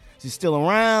Lepke? Is he still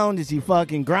around? Is he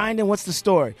fucking grinding? What's the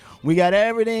story? We got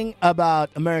everything about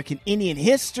American Indian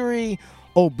history,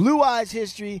 Blue Eyes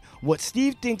history, what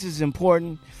Steve thinks is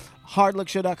important,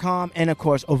 hardluckshow.com, and, of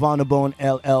course, Ovana Bone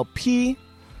LLP.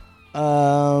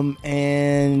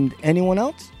 And anyone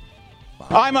else?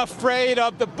 I'm afraid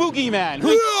of the boogeyman.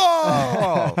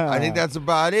 I think that's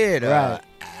about it. Right.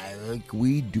 Like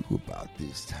we do about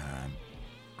this time.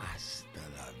 Hasta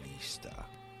la vista.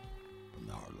 From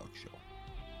the Hard Luck Show.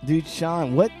 Dude,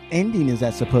 Sean, what ending is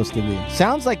that supposed to be?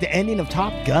 Sounds like the ending of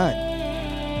Top Gun.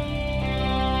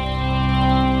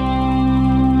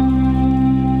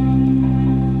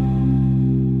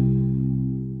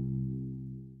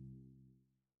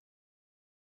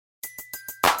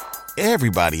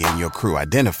 Everybody in your crew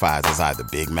identifies as either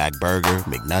Big Mac Burger,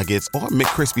 McNuggets, or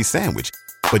McCrispy Sandwich.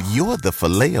 But you're the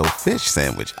Filet-O-Fish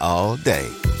Sandwich all day.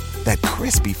 That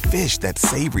crispy fish, that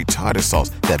savory tartar sauce,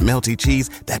 that melty cheese,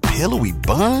 that pillowy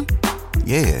bun.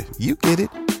 Yeah, you get it.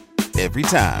 Every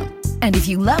time. And if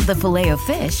you love the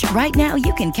Filet-O-Fish, right now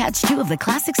you can catch two of the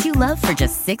classics you love for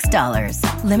just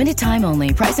 $6. Limited time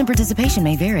only. Price and participation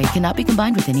may vary. Cannot be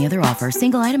combined with any other offer.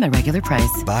 Single item at regular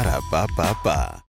price. Ba-da-ba-ba-ba.